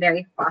experience is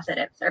very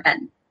positive, Sir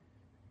Ben.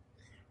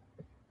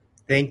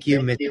 Thank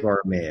you, Ms.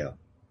 Borromeo.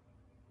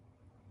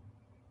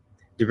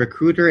 The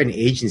recruiter and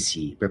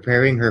agency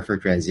preparing her for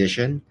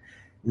transition,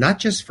 not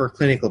just for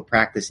clinical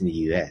practice in the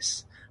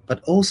US,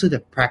 but also the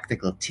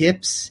practical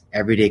tips,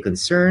 everyday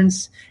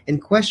concerns, and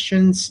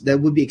questions that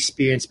would be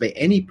experienced by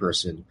any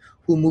person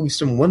who moves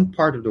from one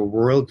part of the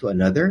world to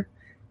another,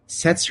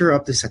 sets her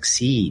up to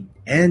succeed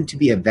and to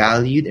be a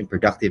valued and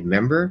productive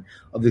member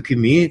of the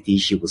community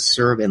she will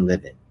serve and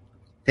live in.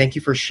 Thank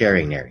you for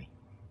sharing, Neri.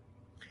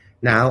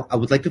 Now, I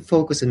would like to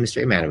focus on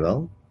Mr.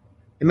 Emmanuel.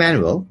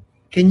 Emmanuel,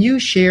 can you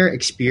share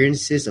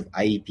experiences of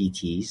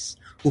IEPTs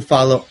who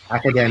follow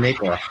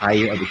academic or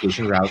higher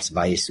education routes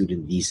via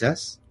student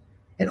visas?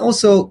 And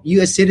also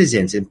U.S.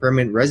 citizens and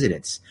permanent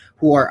residents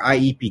who are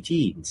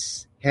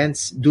IEPTs,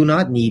 hence do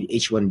not need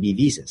H-1B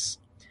visas.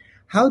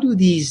 How do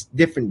these two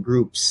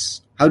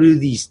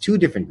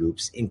different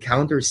groups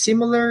encounter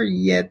similar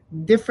yet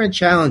different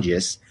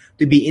challenges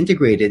to be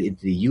integrated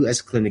into the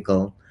U.S.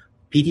 clinical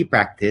PT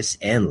practice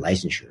and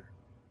licensure?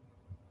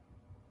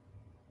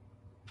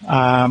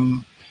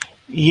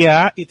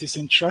 Yeah, it is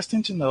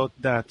interesting to note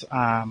that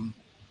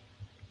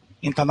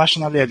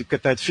internationally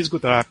educated physical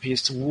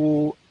therapists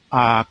who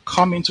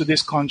come into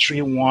this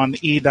country, one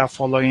either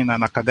following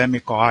an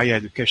academic or higher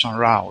education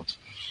route,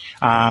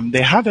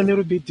 they have a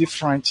little bit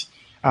different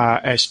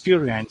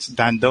experience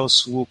than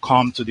those who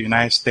come to the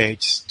United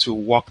States to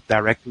work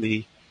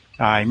directly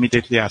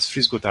immediately as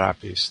physical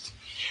therapists.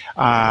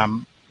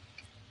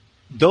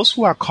 Those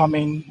who are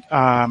coming,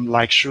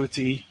 like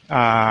Shruti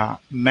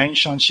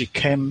mentioned, she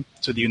came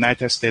to the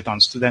United States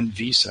on student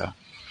visa,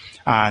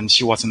 and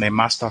she was in a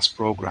master's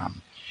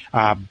program.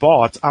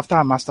 But after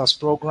a master's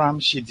program,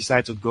 she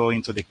decided to go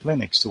into the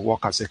clinics to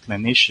work as a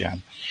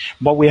clinician.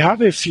 But we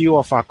have a few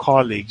of our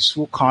colleagues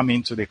who come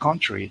into the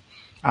country,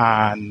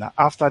 and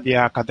after their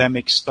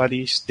academic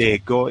studies, they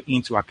go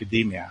into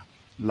academia,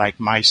 like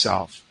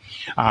myself.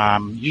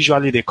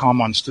 Usually they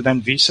come on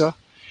student visa,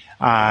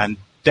 and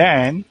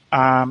then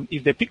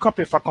if they pick up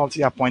a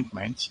faculty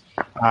appointment,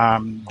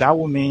 that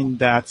will mean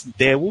that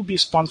they will be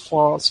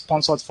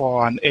sponsored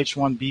for an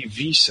H-1B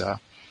visa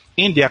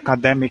in the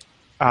academic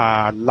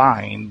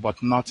line,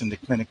 but not in the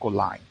clinical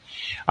line.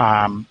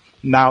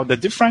 Now, the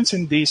difference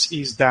in this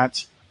is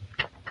that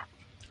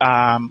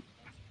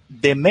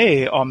they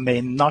may or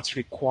may not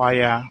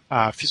require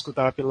a physical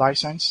therapy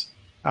license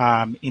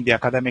in the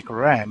academic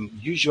realm.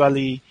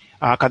 Usually,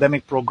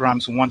 academic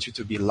programs want you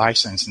to be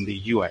licensed in the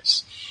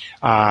U.S.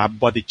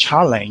 But the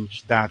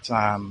challenge that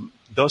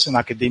those in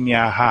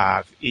academia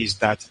have is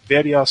that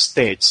various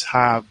states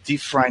have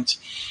different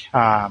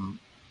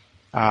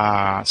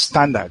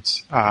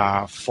standards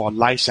for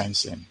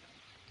licensing.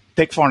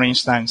 Take, for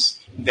instance,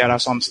 there are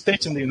some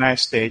states in the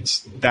United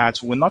States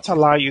that will not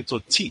allow you to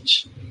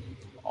teach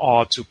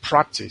or to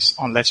practice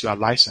unless you are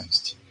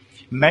licensed.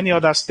 Many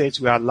other states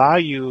will allow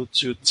you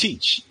to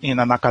teach in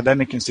an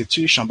academic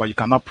institution, but you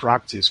cannot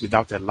practice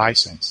without a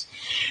license.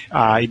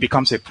 It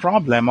becomes a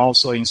problem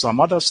also in some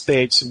other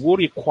states will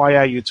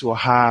require you to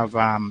have,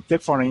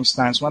 take for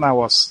instance, when I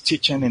was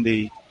teaching in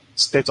the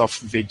state of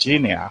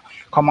Virginia,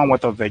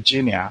 Commonwealth of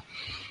Virginia,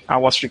 I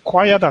was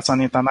required as an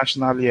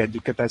internationally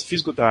educated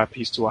physical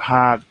therapist to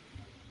have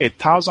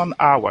 1,000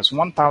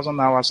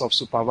 hours of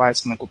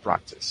supervised clinical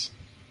practice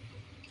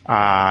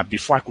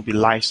before I could be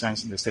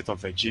licensed in the state of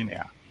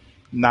Virginia.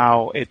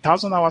 Now,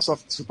 1,000 hours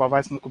of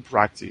supervised clinical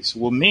practice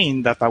will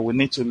mean that I will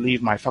need to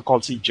leave my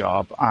faculty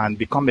job and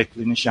become a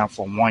clinician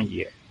for 1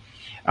 year.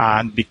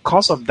 And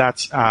because of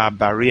that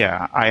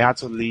barrier, I had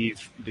to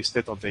leave the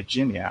state of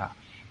Virginia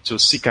to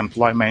seek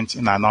employment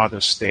in another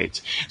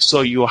state.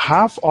 So you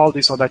have all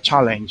these other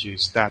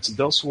challenges that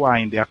those who are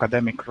in the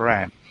academic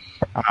realm,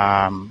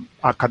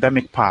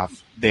 academic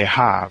path, they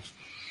have.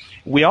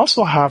 We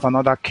also have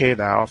another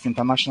cadre of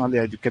internationally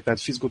educated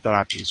physical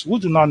therapists who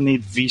do not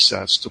need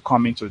visas to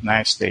come into the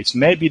United States.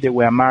 Maybe they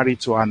were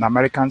married to an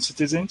American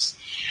citizen,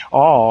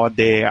 or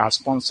they are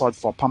sponsored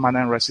for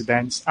permanent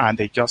residence and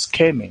they just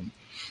came in.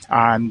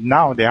 And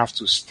now they have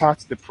to start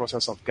the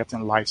process of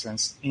getting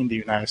licensed in the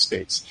United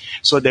States.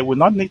 So they will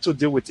not need to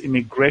deal with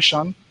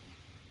immigration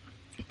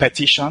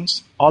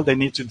petitions. All they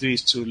need to do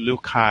is to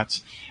look at,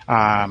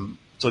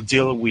 to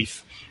deal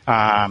with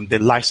the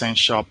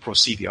licensure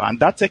procedure. And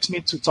that takes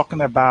me to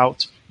talking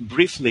about,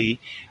 briefly,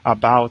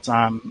 about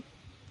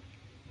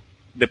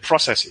the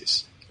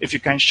processes. If you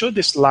can show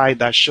the slide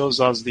that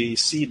shows us the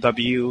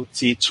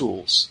CWT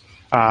tools,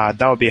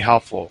 that would be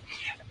helpful.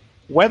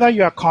 Whether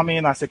you are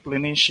coming as a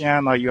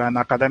clinician or you are an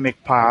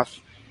academic path,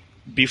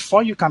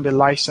 before you can be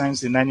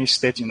licensed in any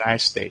state in the United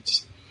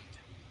States,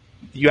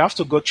 you have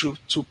to go through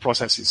two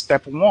processes.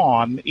 Step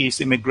one is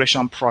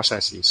immigration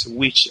processes,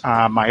 which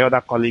my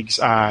other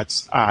colleagues had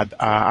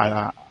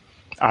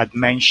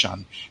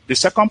mentioned. The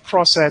second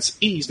process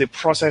is the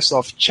process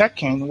of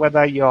checking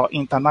whether your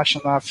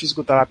international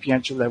physical therapy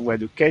entry-level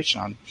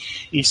education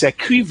is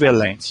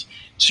equivalent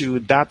to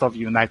that of the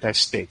United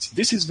States.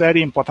 This is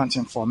very important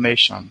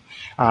information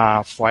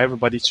for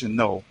everybody to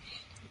know.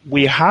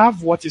 We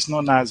have what is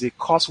known as a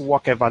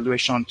coursework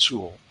evaluation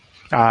tool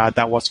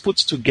that was put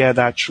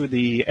together through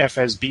the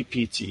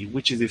FSBPT,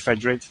 which is the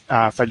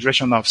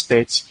Federation of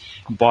States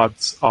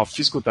Boards of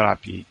Physical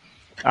Therapy.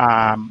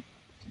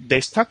 They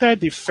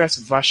started the first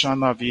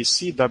version of the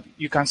CW.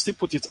 You can still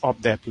put it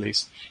up there,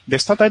 please. They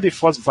started the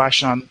first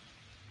version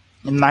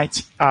in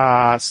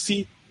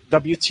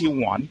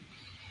CWT1.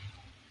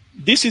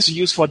 This is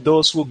used for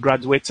those who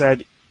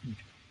graduated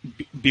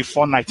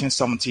before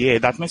 1978.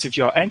 That means if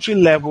you're entry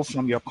level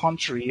from your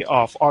country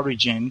of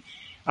origin,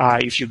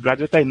 if you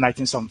graduated in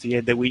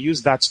 1978, they will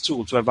use that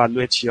tool to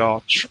evaluate your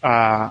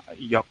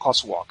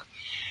coursework.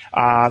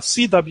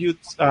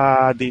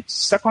 The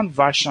second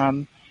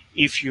version,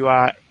 if you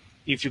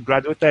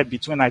graduated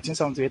between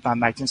 1978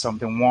 and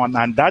 1971,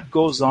 and that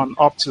goes on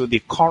up to the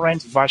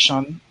current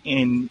version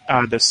in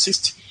the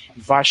sixth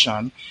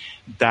version.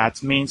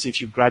 That means if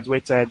you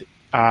graduated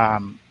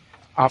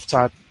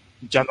after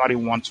January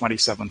 1,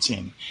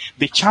 2017.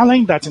 The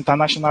challenge that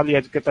internationally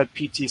educated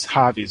PTs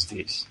have is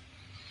this.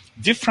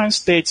 Different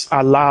states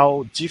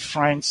allow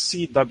different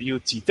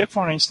CWT. Take,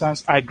 for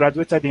instance, I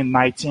graduated in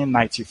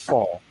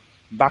 1994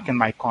 back in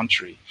my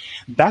country.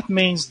 That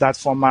means that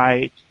for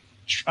my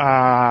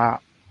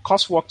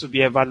coursework to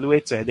be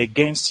evaluated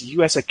against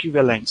US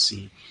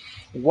equivalency,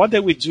 what they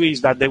will do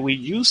is that they will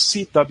use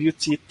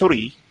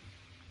CWT3,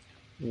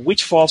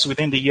 which falls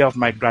within the year of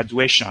my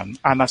graduation.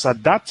 And as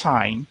at that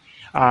time,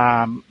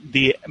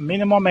 the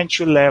minimum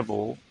entry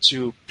level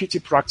to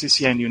PT practice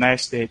here in the United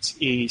States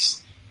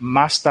is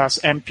Master's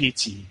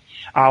MPT.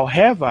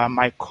 However,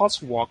 my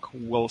coursework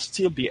will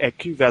still be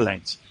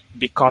equivalent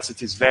because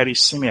it is very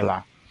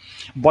similar.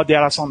 But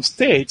there are some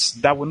states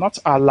that will not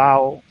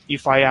allow,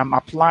 if I am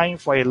applying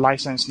for a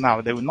license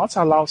now, they will not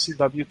allow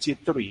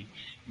CWT3.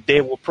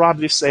 They will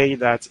probably say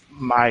that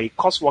my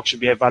coursework should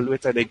be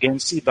evaluated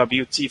against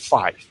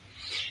CWT5.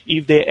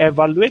 If they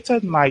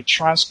evaluated my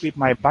transcript,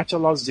 my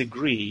bachelor's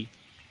degree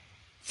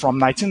from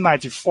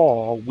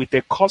 1994 with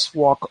a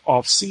coursework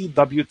of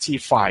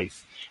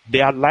CWT5,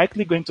 they are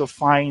likely going to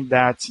find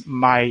that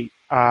my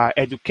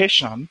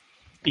education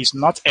is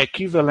not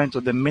equivalent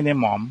to the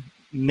minimum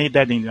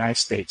needed in the United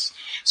States.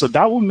 So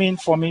that would mean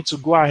for me to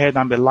go ahead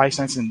and be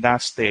licensed in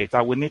that state,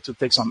 I will need to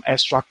take some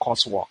extra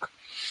coursework.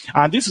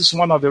 And this is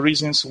one of the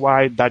reasons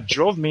why that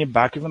drove me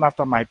back, even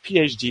after my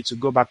PhD, to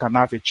go back and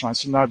have a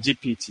transitional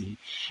DPT.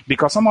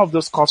 Because some of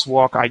those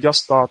coursework, I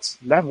just thought,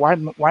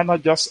 why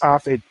not just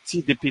have a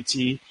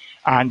TDPT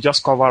and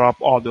just cover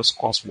up all those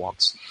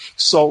courseworks?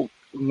 So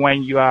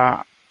when you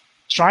are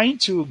trying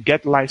to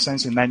get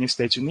licensed in any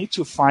state, you need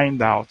to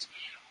find out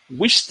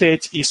which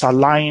state is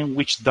allowing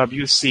which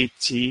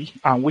WCT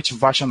and which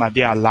version are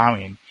they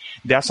allowing.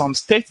 There are some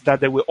states that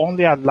they will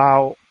only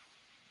allow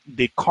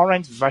the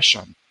current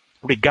version,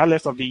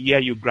 regardless of the year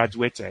you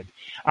graduated.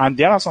 And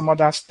there are some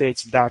other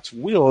states that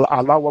will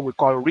allow what we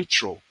call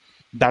retro.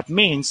 That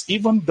means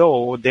even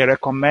though they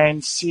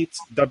recommend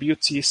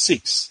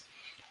CWT6,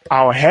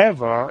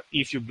 however,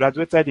 if you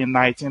graduated in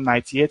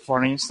 1998,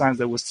 for instance,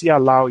 they will still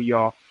allow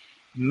your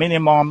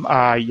minimum,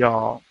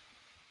 your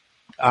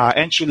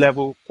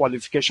entry-level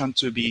qualification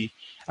to be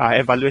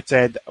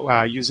evaluated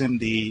using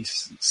the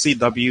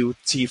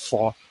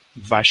CWT4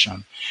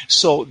 version.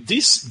 So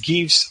this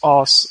gives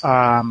us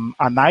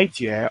an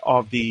idea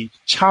of the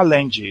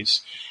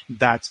challenges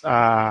that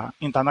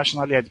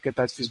internationally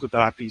educated physical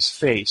therapists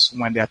face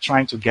when they are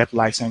trying to get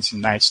licensed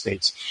in the United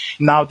States.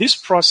 Now, this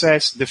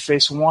process, the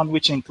phase 1,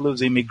 which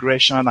includes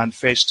immigration, and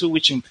phase 2,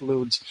 which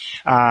includes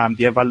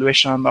the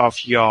evaluation of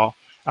your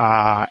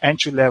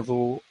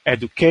entry-level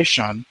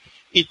education,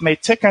 it may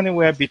take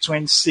anywhere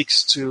between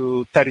 6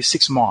 to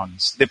 36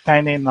 months,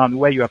 depending on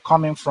where you are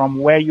coming from,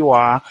 where you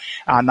are,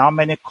 and how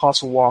many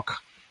coursework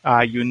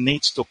you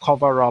need to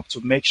cover up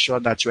to make sure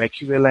that you're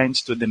equivalent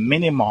to the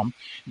minimum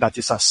that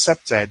is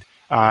accepted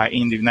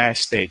in the United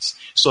States.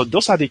 So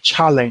those are the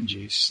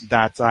challenges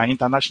that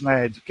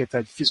internationally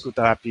educated physical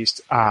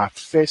therapists are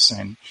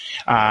facing.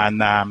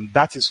 And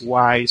that is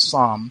why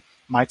some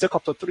might take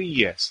up to 3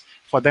 years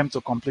for them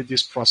to complete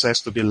this process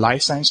to be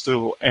licensed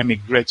to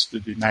emigrate to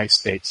the United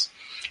States.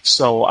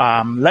 So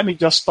let me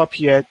just stop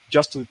here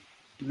just to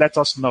let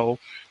us know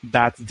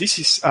that this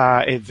is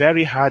a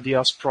very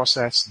arduous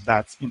process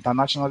that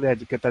internationally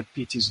educated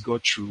PTs go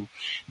through.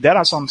 There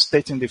are some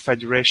states in the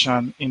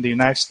Federation in the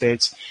United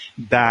States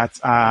that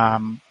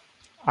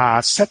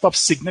set up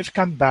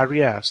significant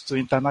barriers to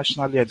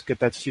internationally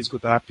educated physical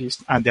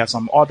therapists, and there are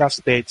some other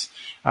states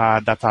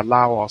that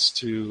allow us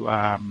to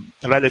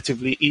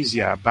relatively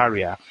easier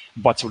barrier.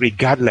 But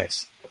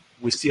regardless,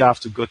 we still have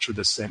to go through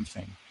the same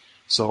thing.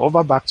 So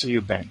over back to you,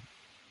 Ben.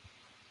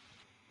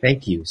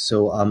 Thank you.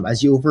 So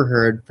as you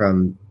overheard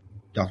from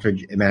Dr.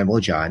 Emmanuel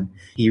John,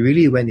 he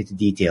really went into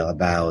detail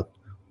about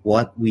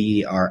what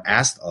we are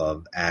asked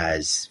of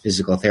as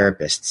physical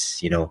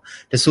therapists. You know,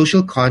 the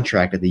social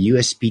contract that the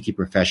US PT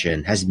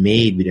profession has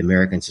made with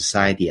American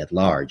society at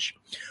large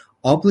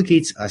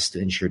obligates us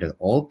to ensure that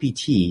all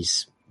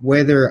PTs,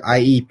 whether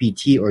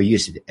IEPT or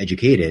US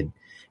educated,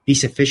 be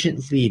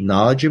sufficiently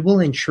knowledgeable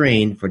and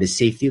trained for the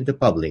safety of the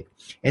public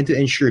and to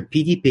ensure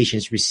PT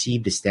patients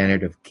receive the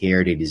standard of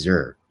care they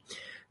deserve.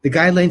 The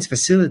guidelines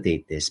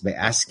facilitate this by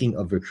asking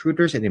of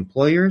recruiters and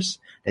employers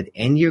that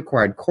any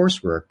required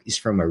coursework is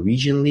from a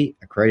regionally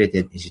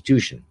accredited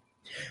institution.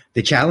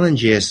 The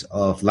challenges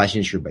of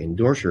licensure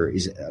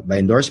by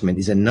endorsement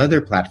is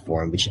another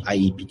platform which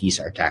IEPTs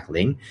are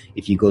tackling.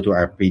 If you go to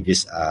our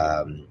previous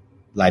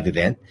live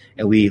event,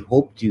 and we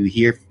hope to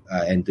hear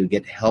and to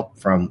get help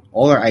from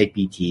all our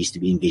IEPTs to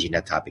be engaged in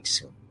that topic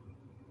soon.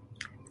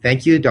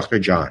 Thank you, Dr.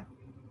 John.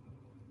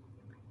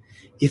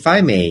 If I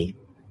may,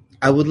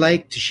 I would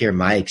like to share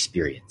my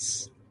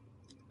experience.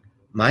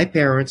 My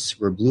parents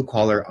were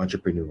blue-collar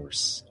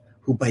entrepreneurs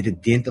who, by the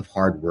dint of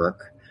hard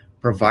work,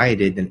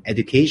 provided an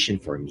education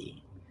for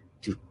me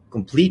to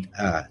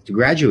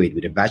graduate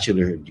with a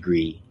bachelor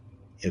degree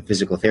in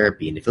physical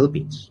therapy in the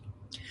Philippines.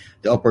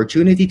 The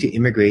opportunity to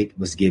immigrate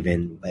was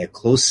given by a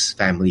close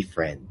family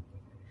friend,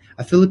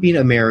 a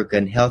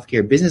Filipino-American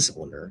healthcare business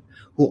owner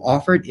who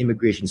offered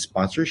immigration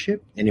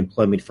sponsorship and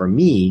employment for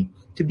me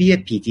to be a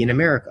PT in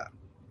America.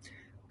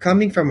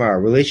 Coming from a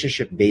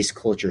relationship-based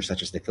culture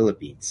such as the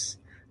Philippines,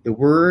 the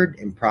word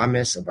and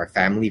promise of our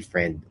family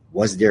friend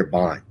was their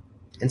bond,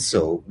 and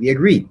so we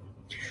agreed.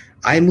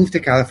 I moved to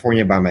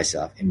California by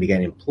myself and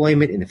began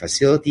employment in the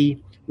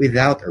facility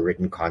without a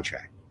written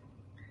contract.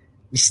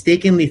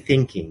 Mistakenly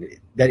thinking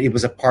that it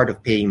was a part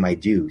of paying my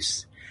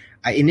dues,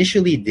 I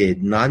initially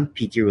did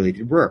non-PT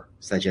related work,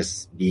 such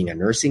as being a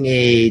nursing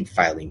aide,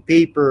 filing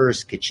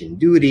papers,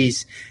 kitchen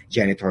duties,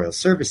 janitorial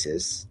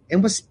services,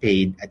 and was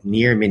paid at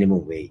near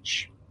minimum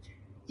wage.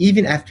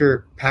 Even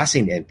after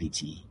passing the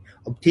NPT,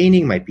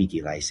 obtaining my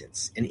PT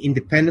license, and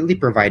independently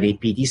providing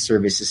PT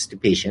services to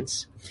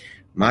patients,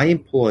 my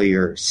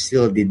employer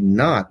still did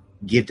not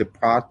give the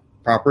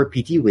proper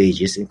PT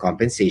wages and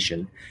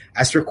compensation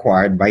as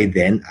required by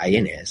then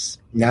INS,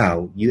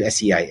 now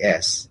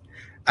USCIS,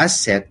 as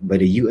set by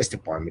the U.S.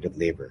 Department of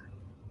Labor.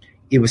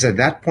 It was at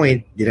that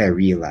point that I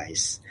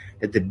realized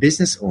that the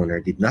business owner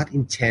did not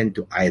intend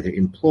to either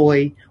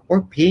employ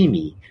or pay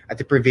me at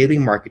the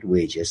prevailing market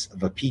wages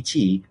of a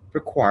PT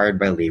required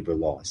by labor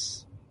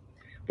laws.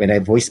 When I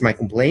voiced my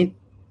complaint,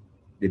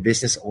 the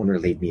business owner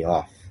laid me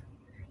off,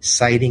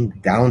 citing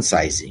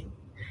downsizing,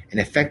 and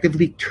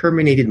effectively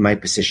terminated my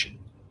position.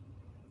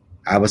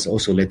 I was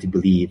also led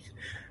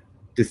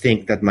to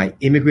think that my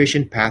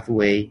immigration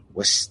pathway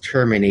was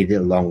terminated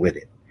along with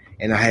it,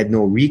 and I had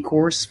no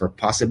recourse for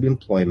possible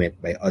employment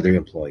by other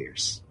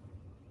employers.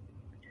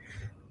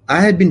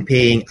 I had been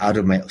paying out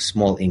of my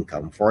small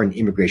income for an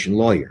immigration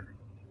lawyer,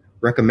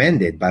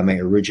 recommended by my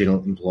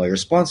original employer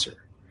sponsor,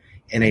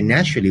 and I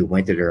naturally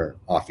went to their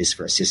office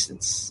for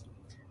assistance.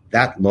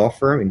 That law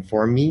firm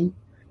informed me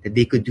that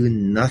they could do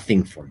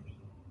nothing for me.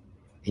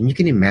 And you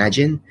can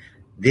imagine,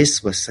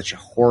 this was such a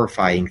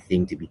horrifying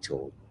thing to be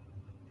told.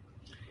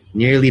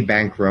 Nearly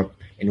bankrupt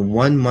and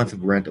 1 month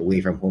of rent away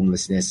from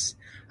homelessness,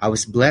 I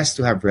was blessed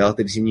to have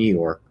relatives in New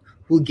York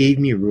who gave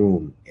me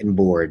room and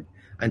board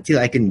until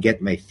I can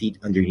get my feet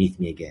underneath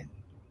me again.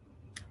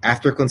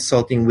 After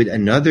consulting with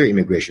another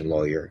immigration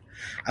lawyer,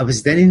 I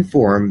was then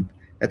informed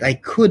that I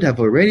could have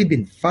already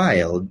been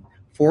filed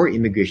for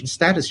immigration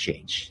status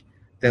change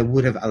that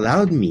would have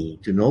allowed me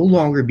to no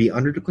longer be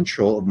under the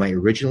control of my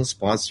original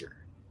sponsor.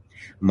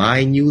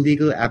 My new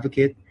legal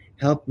advocate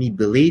helped me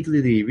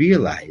belatedly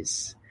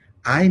realize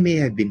I may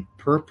have been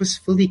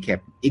purposefully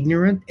kept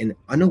ignorant and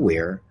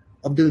unaware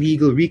of the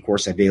legal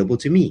recourse available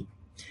to me,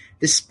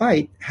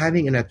 despite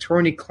having an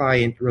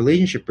attorney-client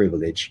relationship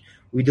privilege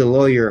with the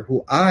lawyer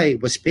who I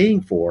was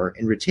paying for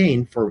and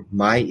retained for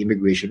my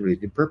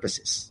immigration-related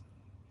purposes.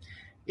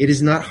 It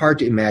is not hard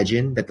to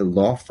imagine that the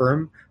law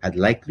firm had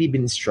likely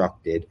been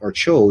instructed or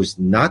chose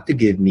not to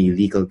give me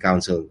legal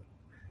counsel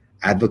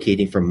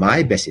advocating for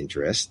my best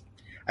interest,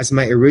 as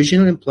my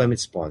original employment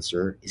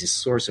sponsor is a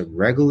source of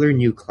regular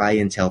new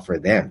clientele for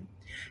them,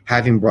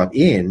 having brought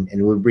in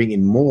and will bring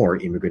in more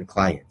immigrant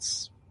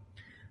clients.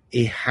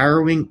 A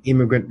harrowing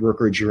immigrant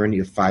worker journey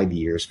of 5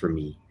 years for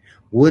me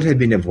would have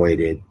been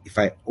avoided if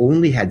I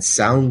only had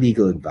sound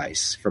legal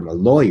advice from a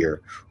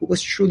lawyer who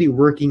was truly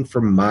working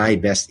for my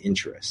best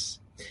interests.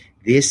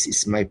 This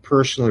is my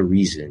personal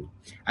reason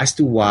as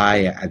to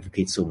why I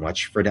advocate so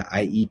much for the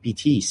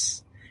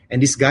IEPTs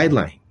and this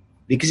guideline,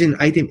 because in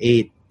item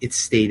 8, it's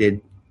stated,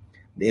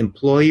 the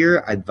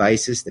employer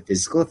advises the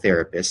physical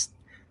therapist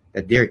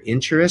that their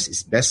interest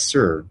is best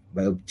served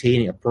by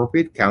obtaining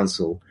appropriate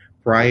counsel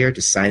prior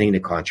to signing the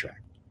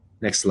contract.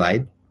 Next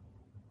slide.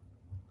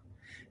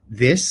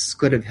 This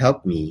could have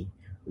helped me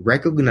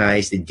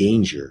recognize the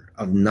danger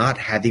of not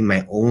having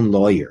my own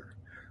lawyer,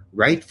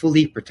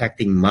 rightfully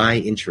protecting my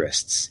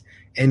interests,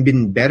 and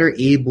been better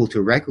able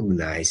to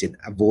recognize and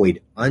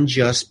avoid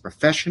unjust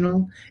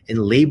professional and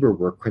labor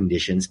work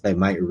conditions by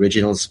my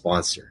original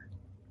sponsor.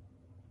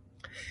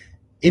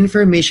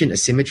 Information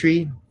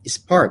asymmetry is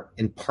part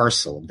and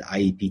parcel of the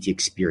IEPT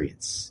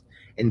experience,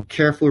 and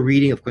careful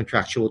reading of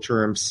contractual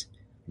terms,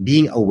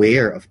 being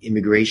aware of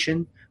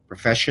immigration,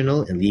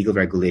 professional, and legal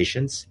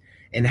regulations,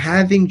 and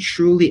having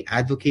truly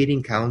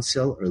advocating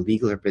counsel or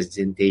legal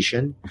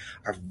representation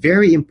are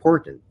very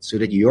important so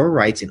that your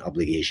rights and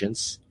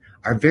obligations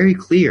are very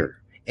clear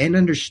and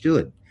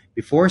understood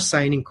before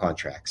signing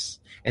contracts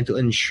and to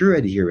ensure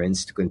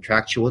adherence to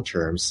contractual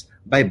terms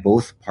by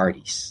both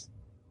parties.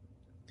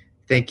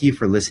 Thank you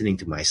for listening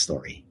to my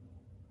story.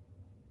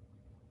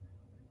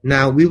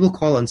 Now we will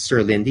call on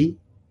Sir Lindy.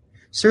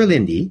 Sir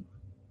Lindy,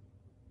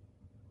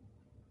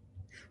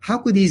 how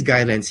could these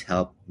guidelines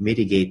help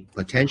mitigate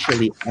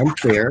potentially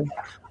unfair,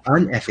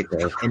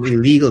 unethical, and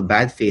illegal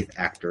bad faith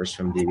actors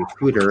from the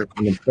recruiter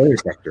and employer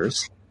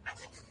sectors,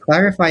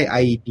 clarify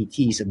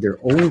IEPTs of their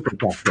own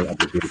contractual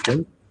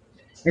obligations,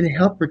 and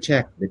help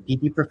protect the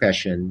PT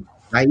profession,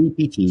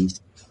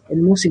 IEPTs,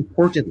 and most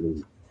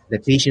importantly, the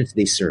patients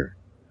they serve?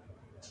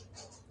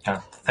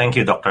 Thank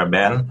you, Dr.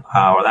 Ben.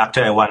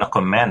 Actually, I want to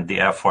commend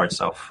the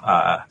efforts of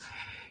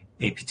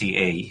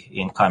APTA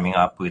in coming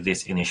up with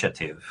this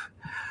initiative.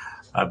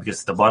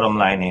 Because the bottom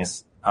line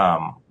is,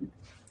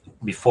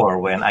 before,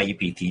 when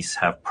IEPTs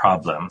have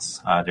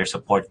problems, their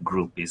support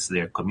group is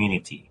their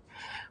community.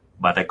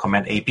 But I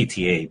commend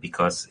APTA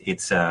because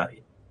it's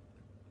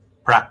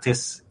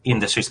practice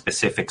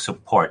industry-specific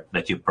support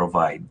that you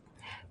provide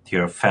to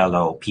your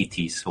fellow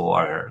PTs who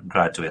are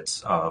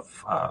graduates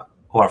of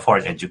who are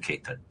foreign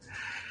educated.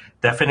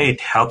 Definitely,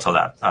 it helps a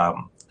lot.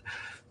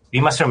 We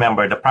must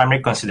remember the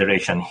primary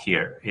consideration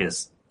here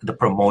is the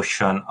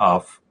promotion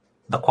of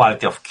the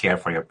quality of care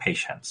for your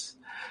patients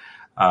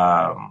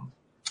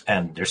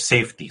and their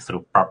safety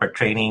through proper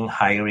training,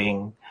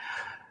 hiring,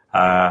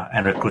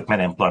 and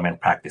recruitment and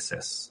employment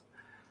practices.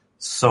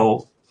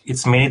 So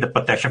it's mainly the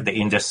protection of the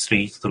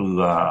industry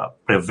through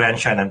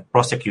prevention and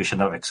prosecution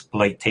of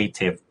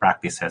exploitative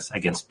practices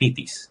against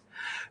PTs,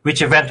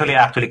 which eventually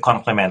actually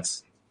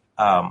complements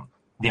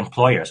the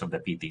employers of the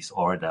PTs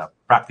or the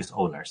practice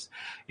owners.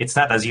 It's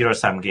not a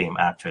zero-sum game,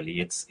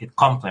 actually. It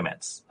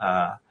complements.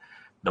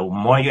 The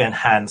more you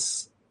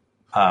enhance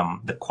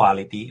the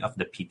quality of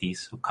the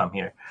PTs who come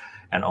here,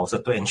 and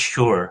also to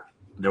ensure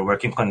their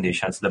working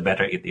conditions, the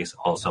better it is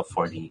also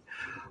for the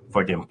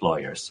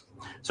employers.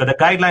 So the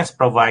guidelines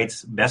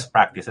provides best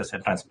practices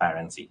and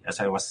transparency. As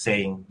I was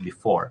saying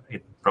before,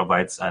 it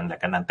provides an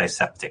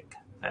antiseptic.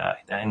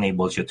 It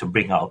enables you to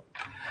bring out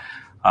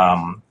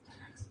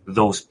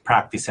those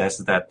practices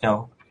that,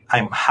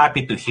 I'm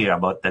happy to hear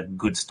about the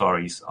good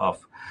stories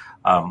of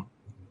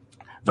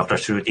Dr.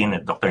 Shrutin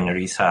and Dr.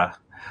 Nerissa.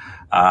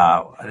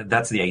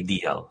 That's the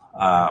ideal,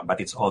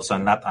 but it's also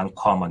not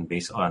uncommon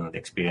based on the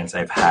experience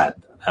I've had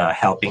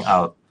helping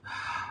out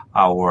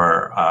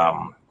our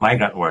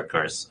migrant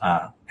workers.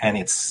 And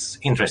it's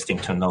interesting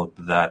to note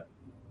that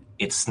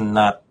it's in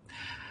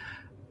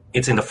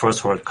the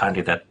first world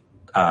country that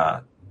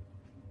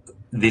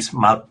these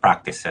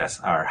malpractices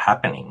are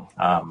happening.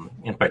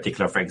 In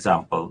particular, for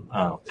example,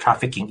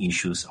 trafficking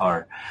issues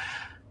are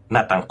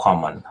not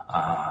uncommon,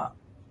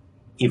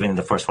 even in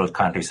the first world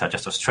countries such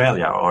as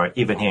Australia or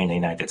even here in the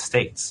United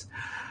States.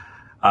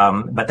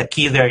 But the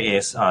key there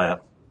is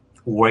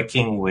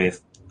working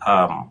with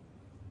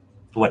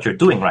what you're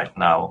doing right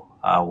now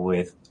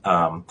with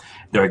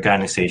the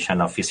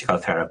organization of physical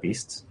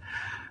therapists,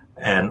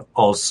 and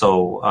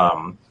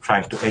also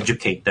trying to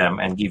educate them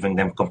and giving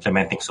them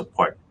complementing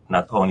support,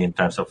 not only in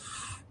terms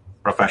of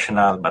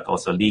professional, but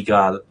also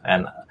legal,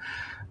 and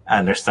I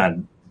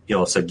understand you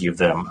also give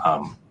them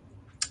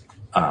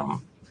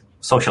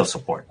social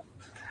support.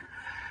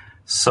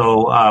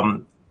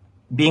 So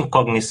being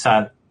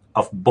cognizant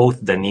of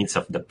both the needs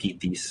of the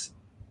PTs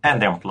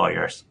and the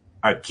employers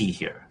are key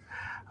here.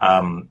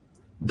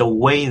 The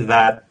way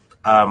that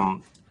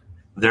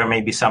there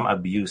may be some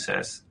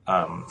abuses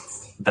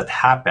that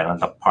happen on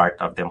the part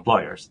of the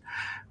employers,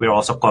 we're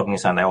also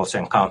cognizant. I also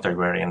encountered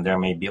wherein there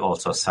may be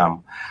also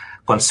some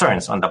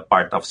concerns on the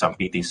part of some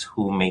PTs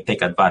who may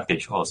take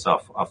advantage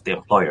also of the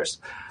employers.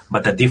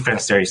 But the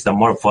difference there is the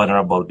more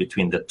vulnerable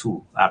between the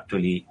two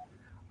actually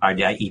are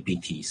the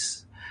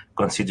IEPTs,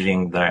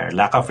 considering their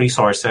lack of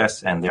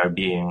resources and they're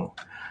being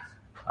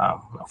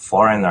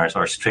foreigners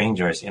or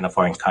strangers in a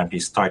foreign country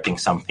starting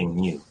something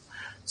new.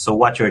 So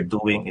what you're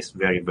doing is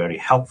very, very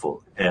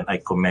helpful, and I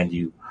commend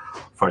you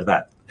for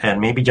that.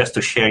 And maybe just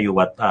to share you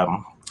what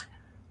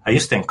I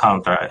used to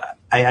encounter,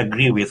 I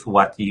agree with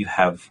what you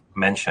have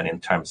mentioned in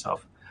terms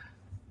of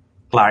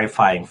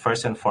clarifying.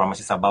 First and foremost,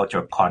 it's about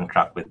your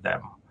contract with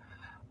them.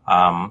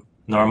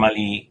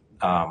 Normally,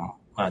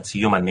 it's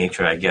human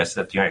nature, I guess,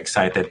 that you're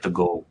excited to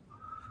go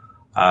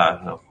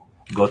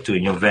to a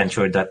new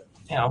venture that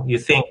you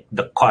think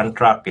the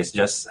contract is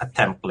just a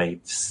template.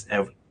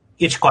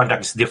 Each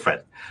contract is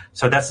different.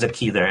 So that's the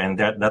key there, and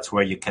that's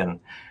where you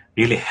can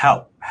really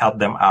help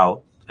them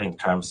out in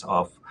terms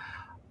of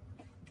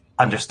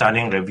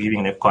understanding,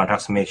 reviewing the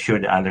contracts, make sure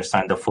they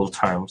understand the full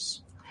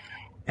terms.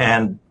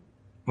 And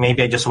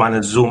maybe I just want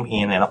to zoom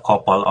in a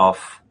couple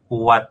of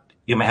what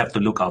you may have to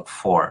look out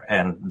for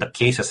and the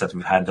cases that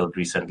we've handled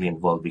recently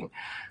involving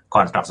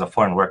contracts of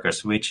foreign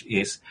workers, which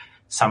is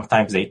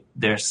sometimes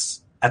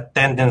there's a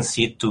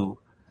tendency to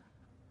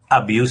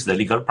abuse the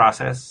legal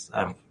process.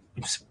 I'm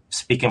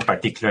speaking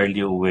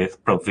particularly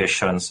with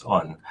provisions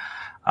on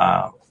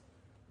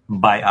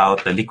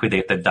buyout, the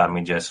liquidated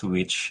damages,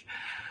 which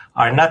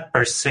are not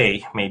per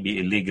se maybe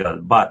illegal,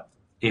 but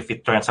if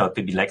it turns out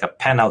to be like a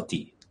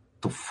penalty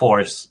to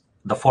force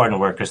the foreign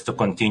workers to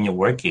continue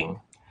working,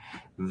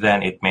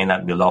 then it may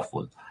not be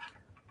lawful.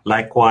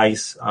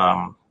 Likewise,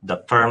 the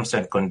terms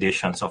and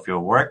conditions of your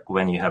work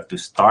when you have to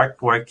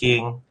start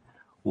working,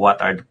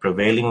 what are the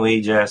prevailing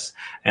wages,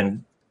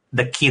 and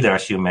the key there,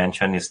 as you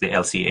mentioned, is the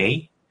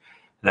LCA,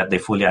 that they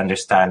fully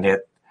understand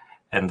it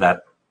and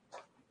that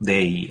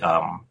they're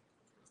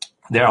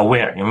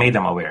aware. You made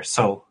them aware.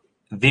 So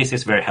this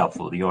is very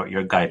helpful,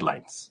 your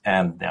guidelines,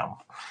 and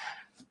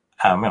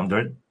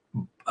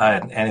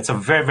it's a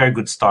very, very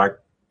good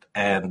start,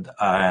 and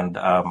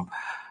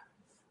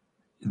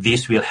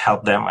this will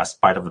help them as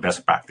part of the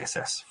best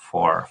practices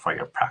for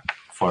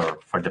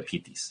the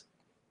PTs.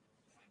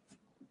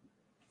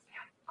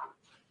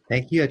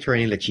 Thank you,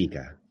 Attorney La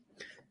Chica.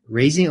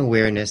 Raising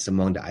awareness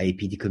among the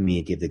IAPT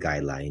community of the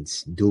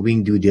guidelines,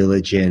 doing due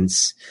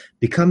diligence,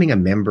 becoming a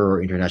member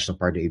or international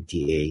partner of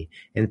APTA,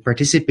 and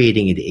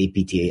participating in the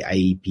APTA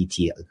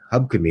IAPT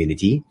Hub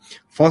community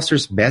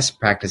fosters best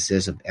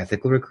practices of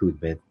ethical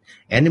recruitment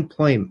and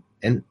employment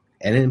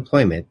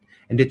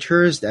and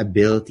deters the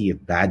ability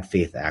of bad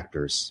faith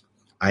actors,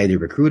 either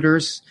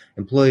recruiters,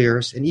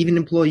 employers, and even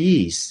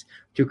employees,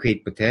 to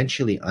create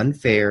potentially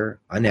unfair,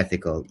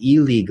 unethical,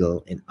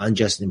 illegal, and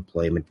unjust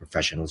employment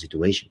professional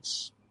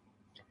situations.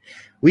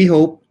 We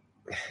hope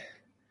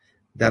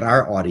that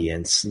our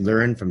audience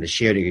learn from the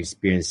shared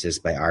experiences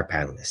by our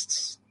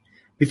panelists.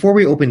 Before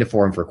we open the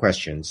forum for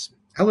questions,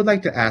 I would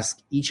like to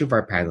ask each of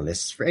our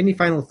panelists for any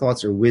final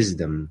thoughts or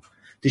wisdom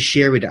to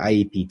share with the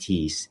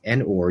IEPTs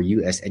and or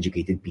U.S.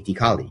 educated PT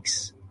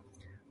colleagues.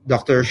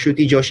 Dr.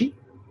 Shruti Joshi?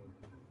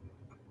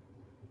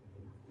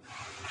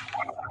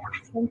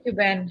 Thank you,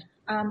 Ben.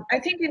 I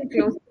think in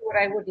closing, what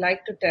I would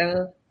like to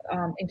tell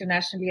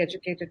internationally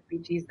educated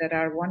PTs that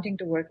are wanting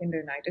to work in the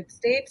United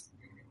States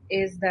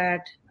is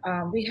that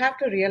we have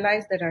to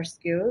realize that our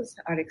skills,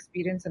 our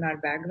experience, and our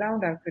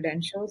background, our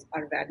credentials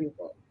are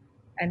valuable.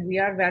 And we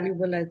are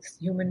valuable as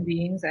human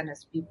beings and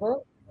as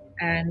people.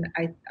 And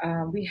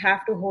we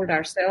have to hold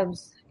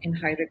ourselves in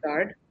high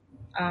regard.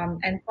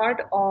 And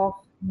part of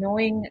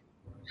knowing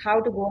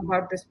how to go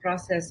about this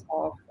process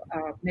of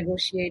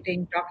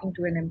negotiating, talking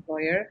to an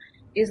employer,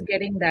 is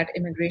getting that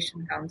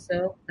immigration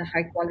counsel, the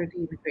high quality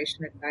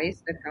immigration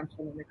advice that comes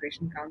from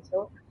immigration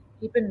counsel.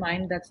 Keep in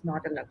mind that's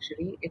not a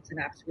luxury, it's an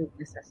absolute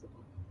necessity.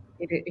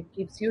 It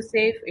keeps you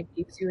safe, it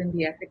keeps you in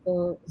the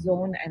ethical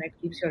zone, and it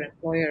keeps your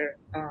employer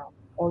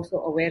also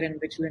aware and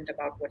vigilant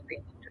about what they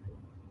need to do.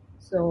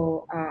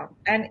 So,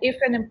 and if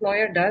an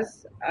employer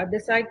does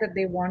decide that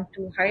they want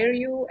to hire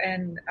you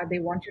and they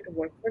want you to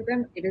work for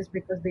them, it is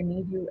because they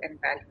need you and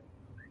value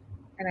you.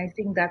 And I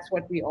think that's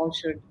what we all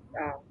should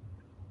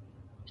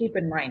keep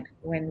in mind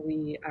when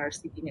we are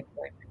seeking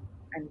employment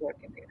and work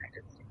in the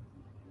United States.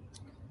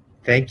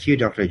 Thank you,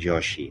 Dr.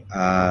 Joshi.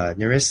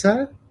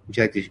 Narissa, would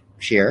you like to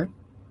share?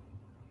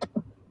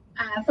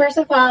 First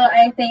of all,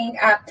 I thank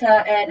APTA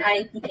and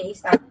IAPTA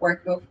staff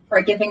work group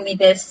for giving me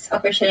this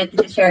opportunity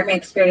to share my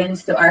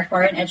experience to our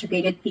foreign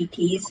educated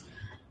PTs.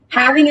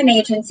 Having an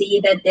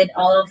agency that did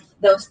all of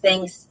those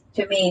things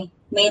to me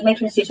made my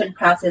transition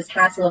process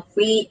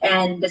hassle-free,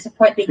 and the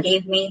support they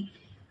gave me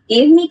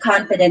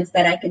confidence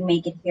that I can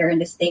make it here in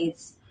the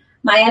States.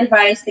 My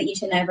advice to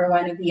each and every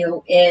one of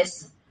you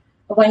is,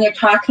 when you're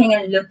talking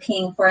and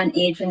looking for an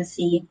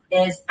agency,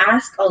 is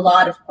ask a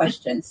lot of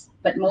questions,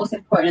 but most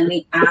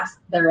importantly, ask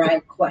the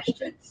right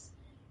questions.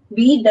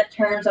 Read the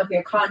terms of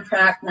your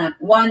contract, not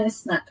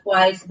once, not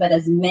twice, but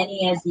as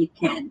many as you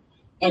can.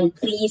 And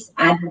please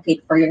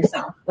advocate for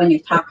yourself when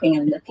you're talking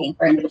and looking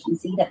for an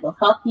agency that will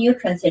help you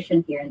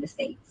transition here in the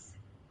States.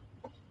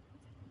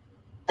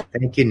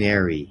 Thank you,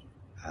 Neri.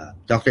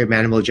 Dr.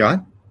 Emmanuel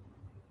John?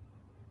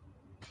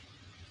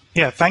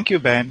 Yeah, thank you,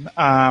 Ben.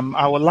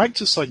 I would like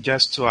to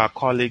suggest to our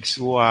colleagues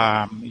who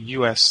are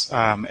U.S.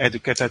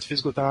 Educated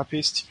physical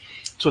therapists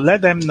to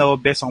let them know,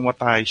 based on what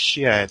I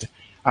shared,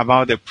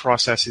 about the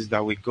processes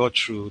that we go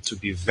through to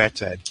be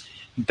vetted,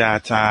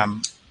 that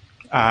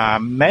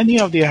many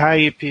of the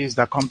IEPs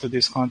that come to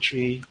this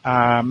country,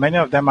 many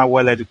of them are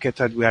well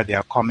educated where they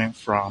are coming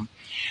from.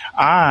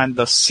 And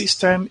the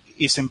system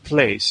is in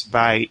place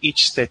by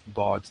each state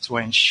board to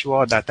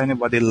ensure that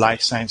anybody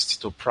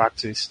licensed to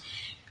practice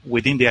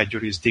within their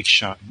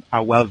jurisdiction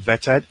are well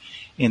vetted,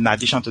 in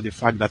addition to the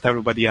fact that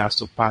everybody has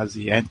to pass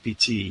the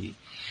NPT.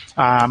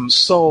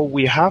 So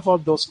we have all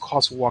those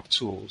coursework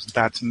tools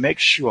that make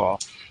sure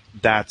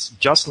that,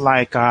 just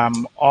like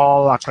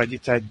all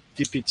accredited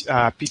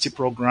PT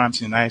programs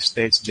in the United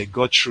States, they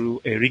go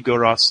through a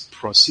rigorous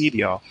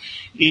procedure.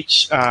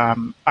 Each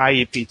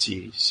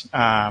IEPTs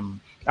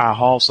are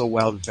also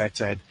well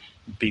vetted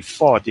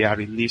before they are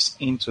released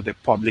into the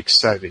public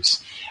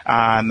service.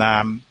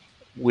 And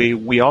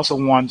we also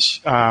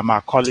want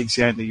our colleagues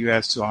here in the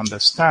U.S. to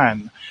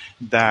understand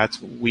that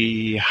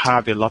we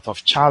have a lot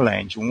of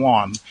challenge.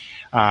 One,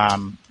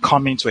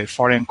 coming to a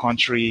foreign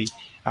country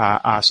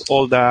as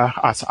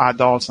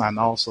adults, and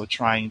also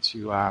trying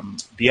to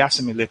be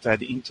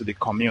assimilated into the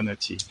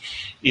community.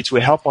 It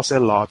will help us a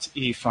lot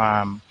if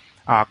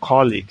our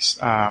colleagues,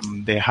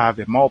 they have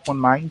a more open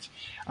mind.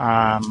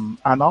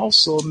 And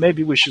also,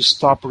 maybe we should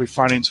stop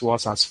referring to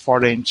us as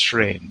foreign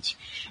trained.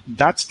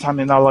 That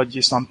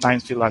terminology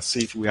sometimes feels as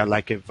if we are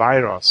like a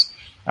virus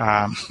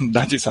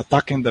that is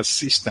attacking the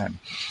system.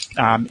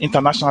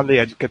 Internationally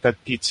educated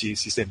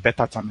PTs is a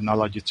better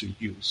terminology to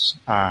use.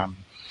 And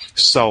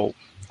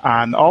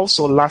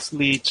also,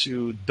 lastly,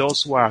 to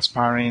those who are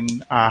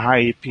aspiring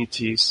high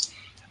PTs,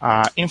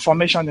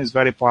 information is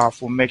very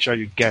powerful. Make sure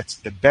you get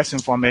the best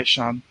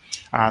information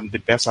and the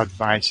best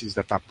advices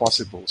that are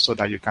possible so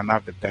that you can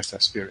have the best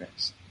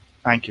experience.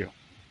 Thank you.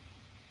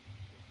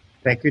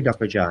 Thank you,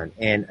 Dr. John.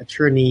 And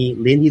Attorney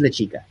Lindy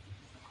Lachica.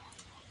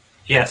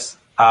 Yes.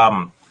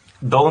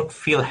 Don't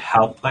feel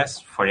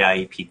helpless for the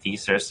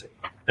IEPTs.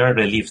 There are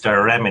reliefs, there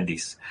are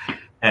remedies.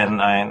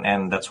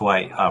 And that's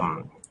why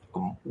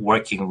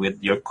working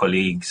with your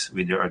colleagues,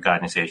 with your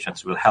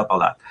organizations will help a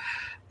lot.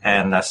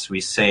 And as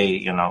we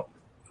say,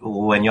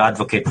 when you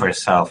advocate for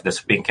yourself, the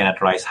spring cannot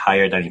rise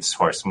higher than its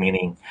source,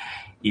 meaning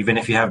even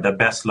if you have the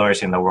best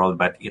lawyers in the world,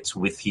 but it's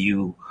with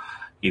you,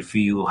 if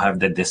you have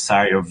the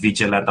desire, you're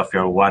vigilant of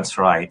your one's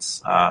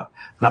rights,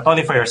 not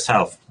only for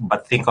yourself,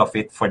 but think of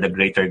it for the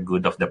greater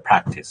good of the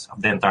practice,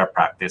 of the entire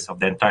practice, of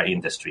the entire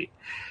industry,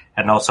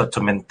 and also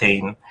to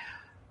maintain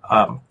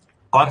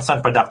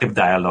constant productive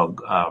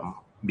dialogue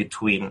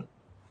between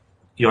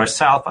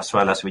yourself as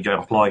well as with your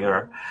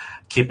employer,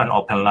 keep an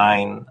open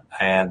line,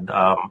 and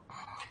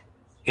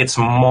it's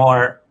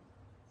more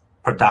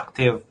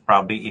productive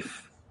probably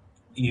if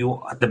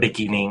you, at the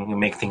beginning, you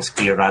make things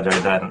clear rather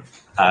than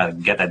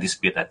get a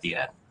dispute at the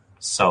end.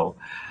 So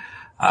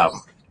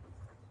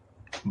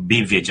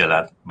be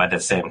vigilant, but at the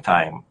same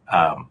time,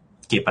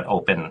 keep an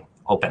open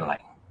line.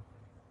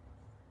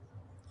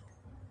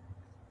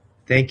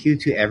 Thank you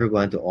to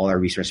everyone, to all our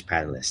resource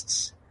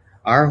panelists.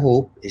 Our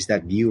hope is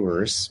that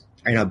viewers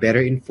are now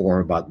better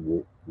informed about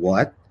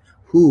what,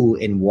 who,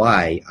 and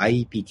why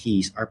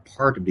IEPTs are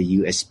part of the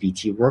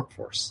USPT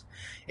workforce,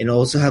 and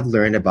also have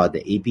learned about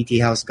the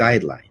APTA House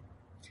guideline.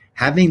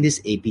 Having this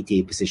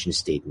APTA position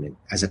statement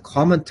as a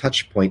common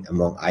touch point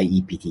among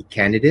IEPT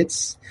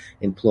candidates,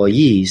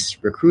 employees,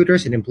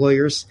 recruiters, and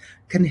employers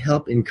can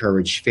help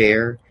encourage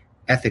fair,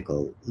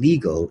 ethical,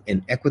 legal,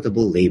 and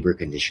equitable labor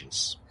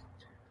conditions.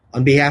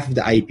 On behalf of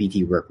the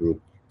IEPT workgroup,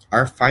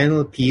 our final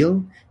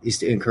appeal is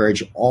to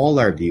encourage all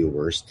our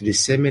viewers to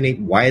disseminate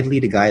widely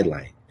the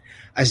guideline,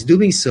 as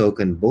doing so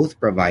can both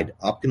provide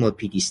optimal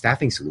PT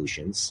staffing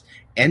solutions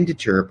and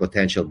deter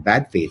potential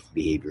bad faith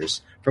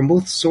behaviors from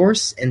both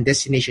source and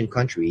destination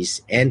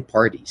countries and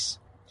parties.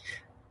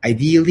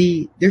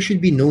 Ideally, there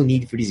should be no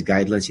need for these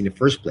guidelines in the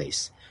first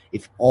place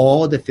if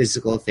all the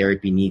physical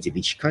therapy needs of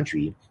each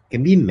country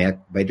can be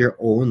met by their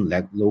own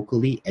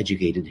locally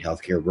educated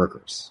healthcare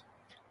workers.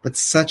 But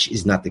such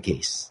is not the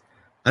case.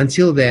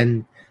 Until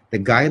then, the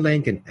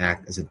guideline can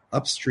act as an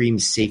upstream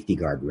safety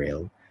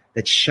guardrail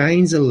that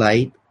shines a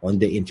light on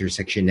the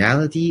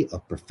intersectionality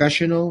of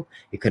professional,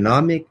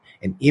 economic,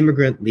 and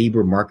immigrant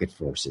labor market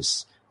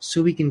forces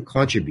so we can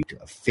contribute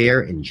to a fair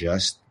and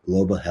just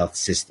global health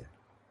system.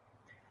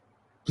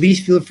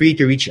 Please feel free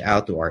to reach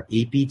out to our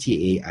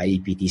APTA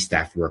IEPT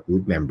staff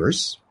workgroup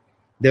members.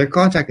 Their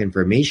contact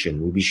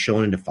information will be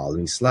shown in the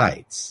following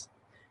slides.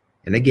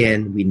 And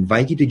again, we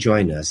invite you to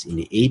join us in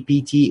the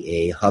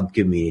APTA Hub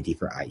community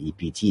for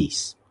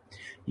IEPTs.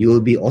 You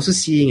will be also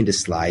seeing in the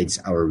slides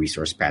our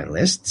resource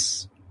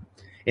panelists.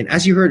 And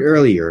as you heard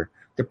earlier,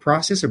 the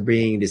process of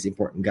bringing this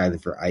important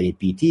guideline for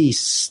IEPTs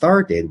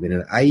started when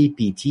an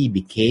IEPT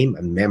became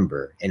a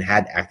member and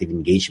had active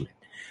engagement.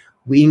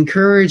 We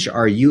encourage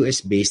our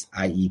US-based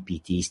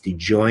IEPTs to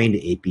join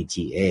the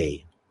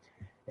APTA,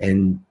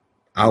 and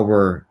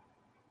our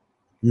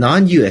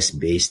non-US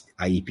based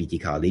IEPT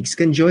colleagues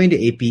can join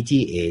the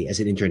APTA as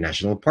an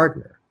international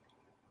partner.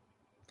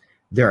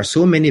 There are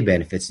so many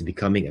benefits to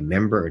becoming a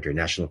member or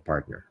international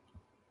partner.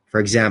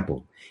 For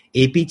example,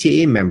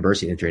 APTA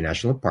members and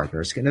international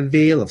partners can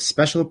avail of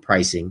special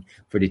pricing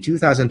for the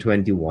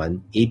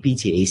 2021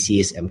 APTA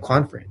CSM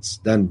conference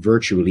done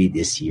virtually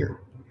this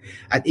year.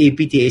 At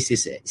APTA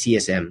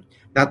CSM,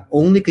 not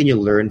only can you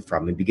learn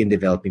from and begin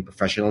developing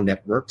professional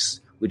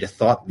networks with the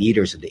thought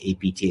leaders of the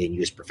APTA and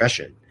US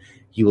profession,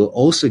 you will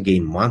also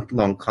gain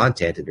month-long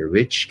content and a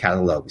rich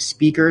catalog of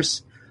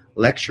speakers,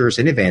 lectures,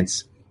 and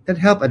events that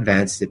help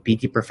advance the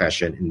PT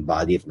profession and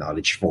body of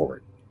knowledge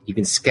forward. You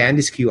can scan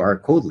this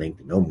QR code link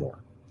to know more.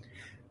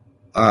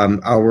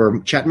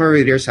 Our chat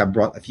moderators have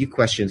brought a few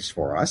questions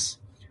for us.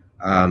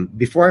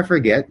 Before I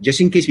forget,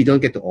 just in case we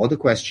don't get to all the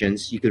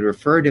questions, you can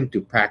refer them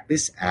to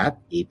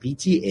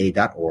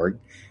practice@apta.org,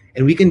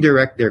 and we can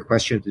direct their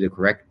question to the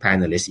correct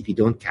panelist if you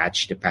don't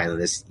catch the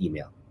panelist's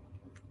email.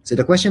 So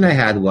the question I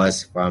had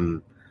was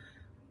from,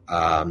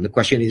 the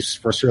question is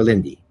for Sir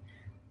Lindy.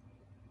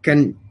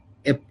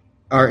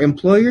 Our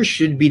employer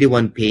should be the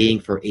one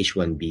paying for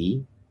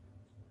H-1B?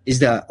 Is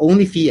the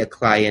only fee a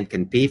client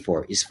can pay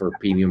for is for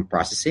premium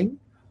processing?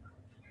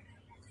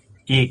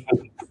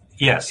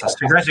 Yes, as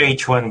regards to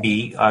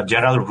H-1B,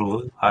 general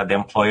rule, the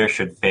employer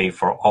should pay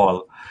for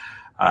all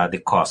the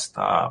cost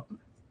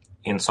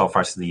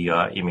insofar as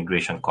the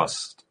immigration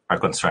costs are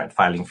concerned,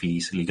 filing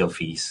fees, legal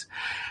fees.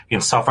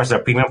 Insofar as the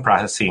premium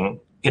processing,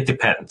 it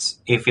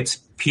depends. If it's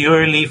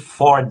purely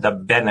for the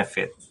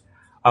benefit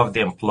of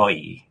the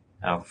employee,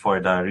 for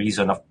the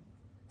reason of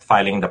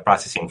filing the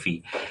processing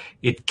fee,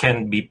 it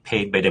can be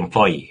paid by the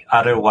employee.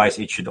 Otherwise,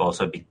 it should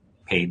also be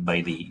paid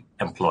by the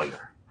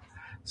employer.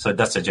 So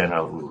that's the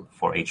general rule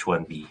for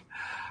H-1B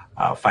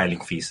filing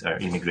fees or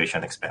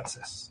immigration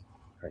expenses.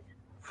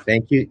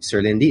 Thank you,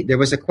 Sir Lindy. There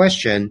was a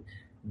question.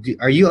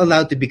 Are you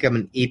allowed to become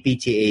an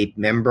APTA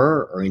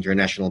member or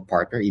international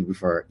partner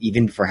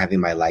even before having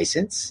my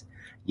license?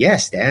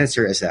 Yes, the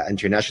answer is an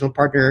international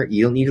partner.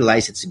 You don't need a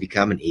license to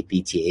become an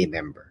APTA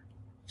member.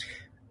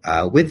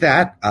 With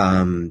that,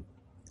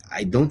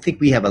 I don't think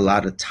we have a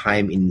lot of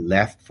time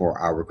left for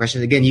our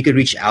questions. Again, you can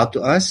reach out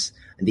to us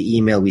in the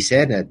email we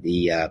said at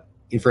the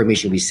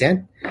information we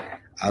sent.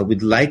 I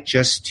would like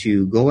just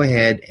to go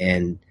ahead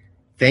and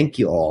thank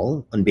you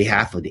all on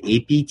behalf of the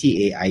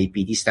APTA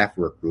IEPT Staff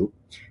Work Group.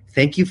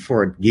 Thank you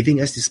for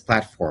giving us this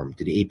platform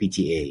to the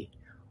APTA,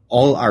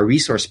 all our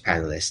resource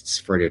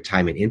panelists for their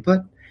time and input,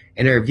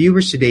 and our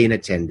viewers today in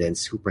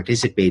attendance who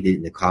participated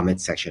in the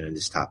comment section on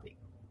this topic.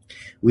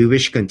 We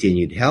wish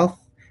continued health,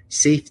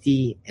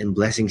 safety, and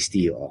blessings to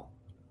you all.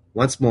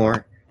 Once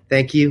more,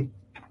 thank you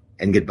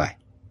and goodbye.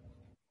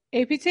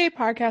 APTA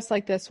podcasts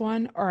like this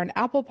one are on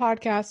Apple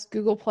Podcasts,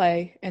 Google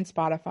Play, and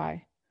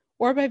Spotify,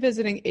 or by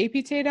visiting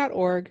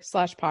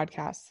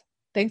apta.org/podcasts.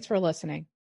 Thanks for listening.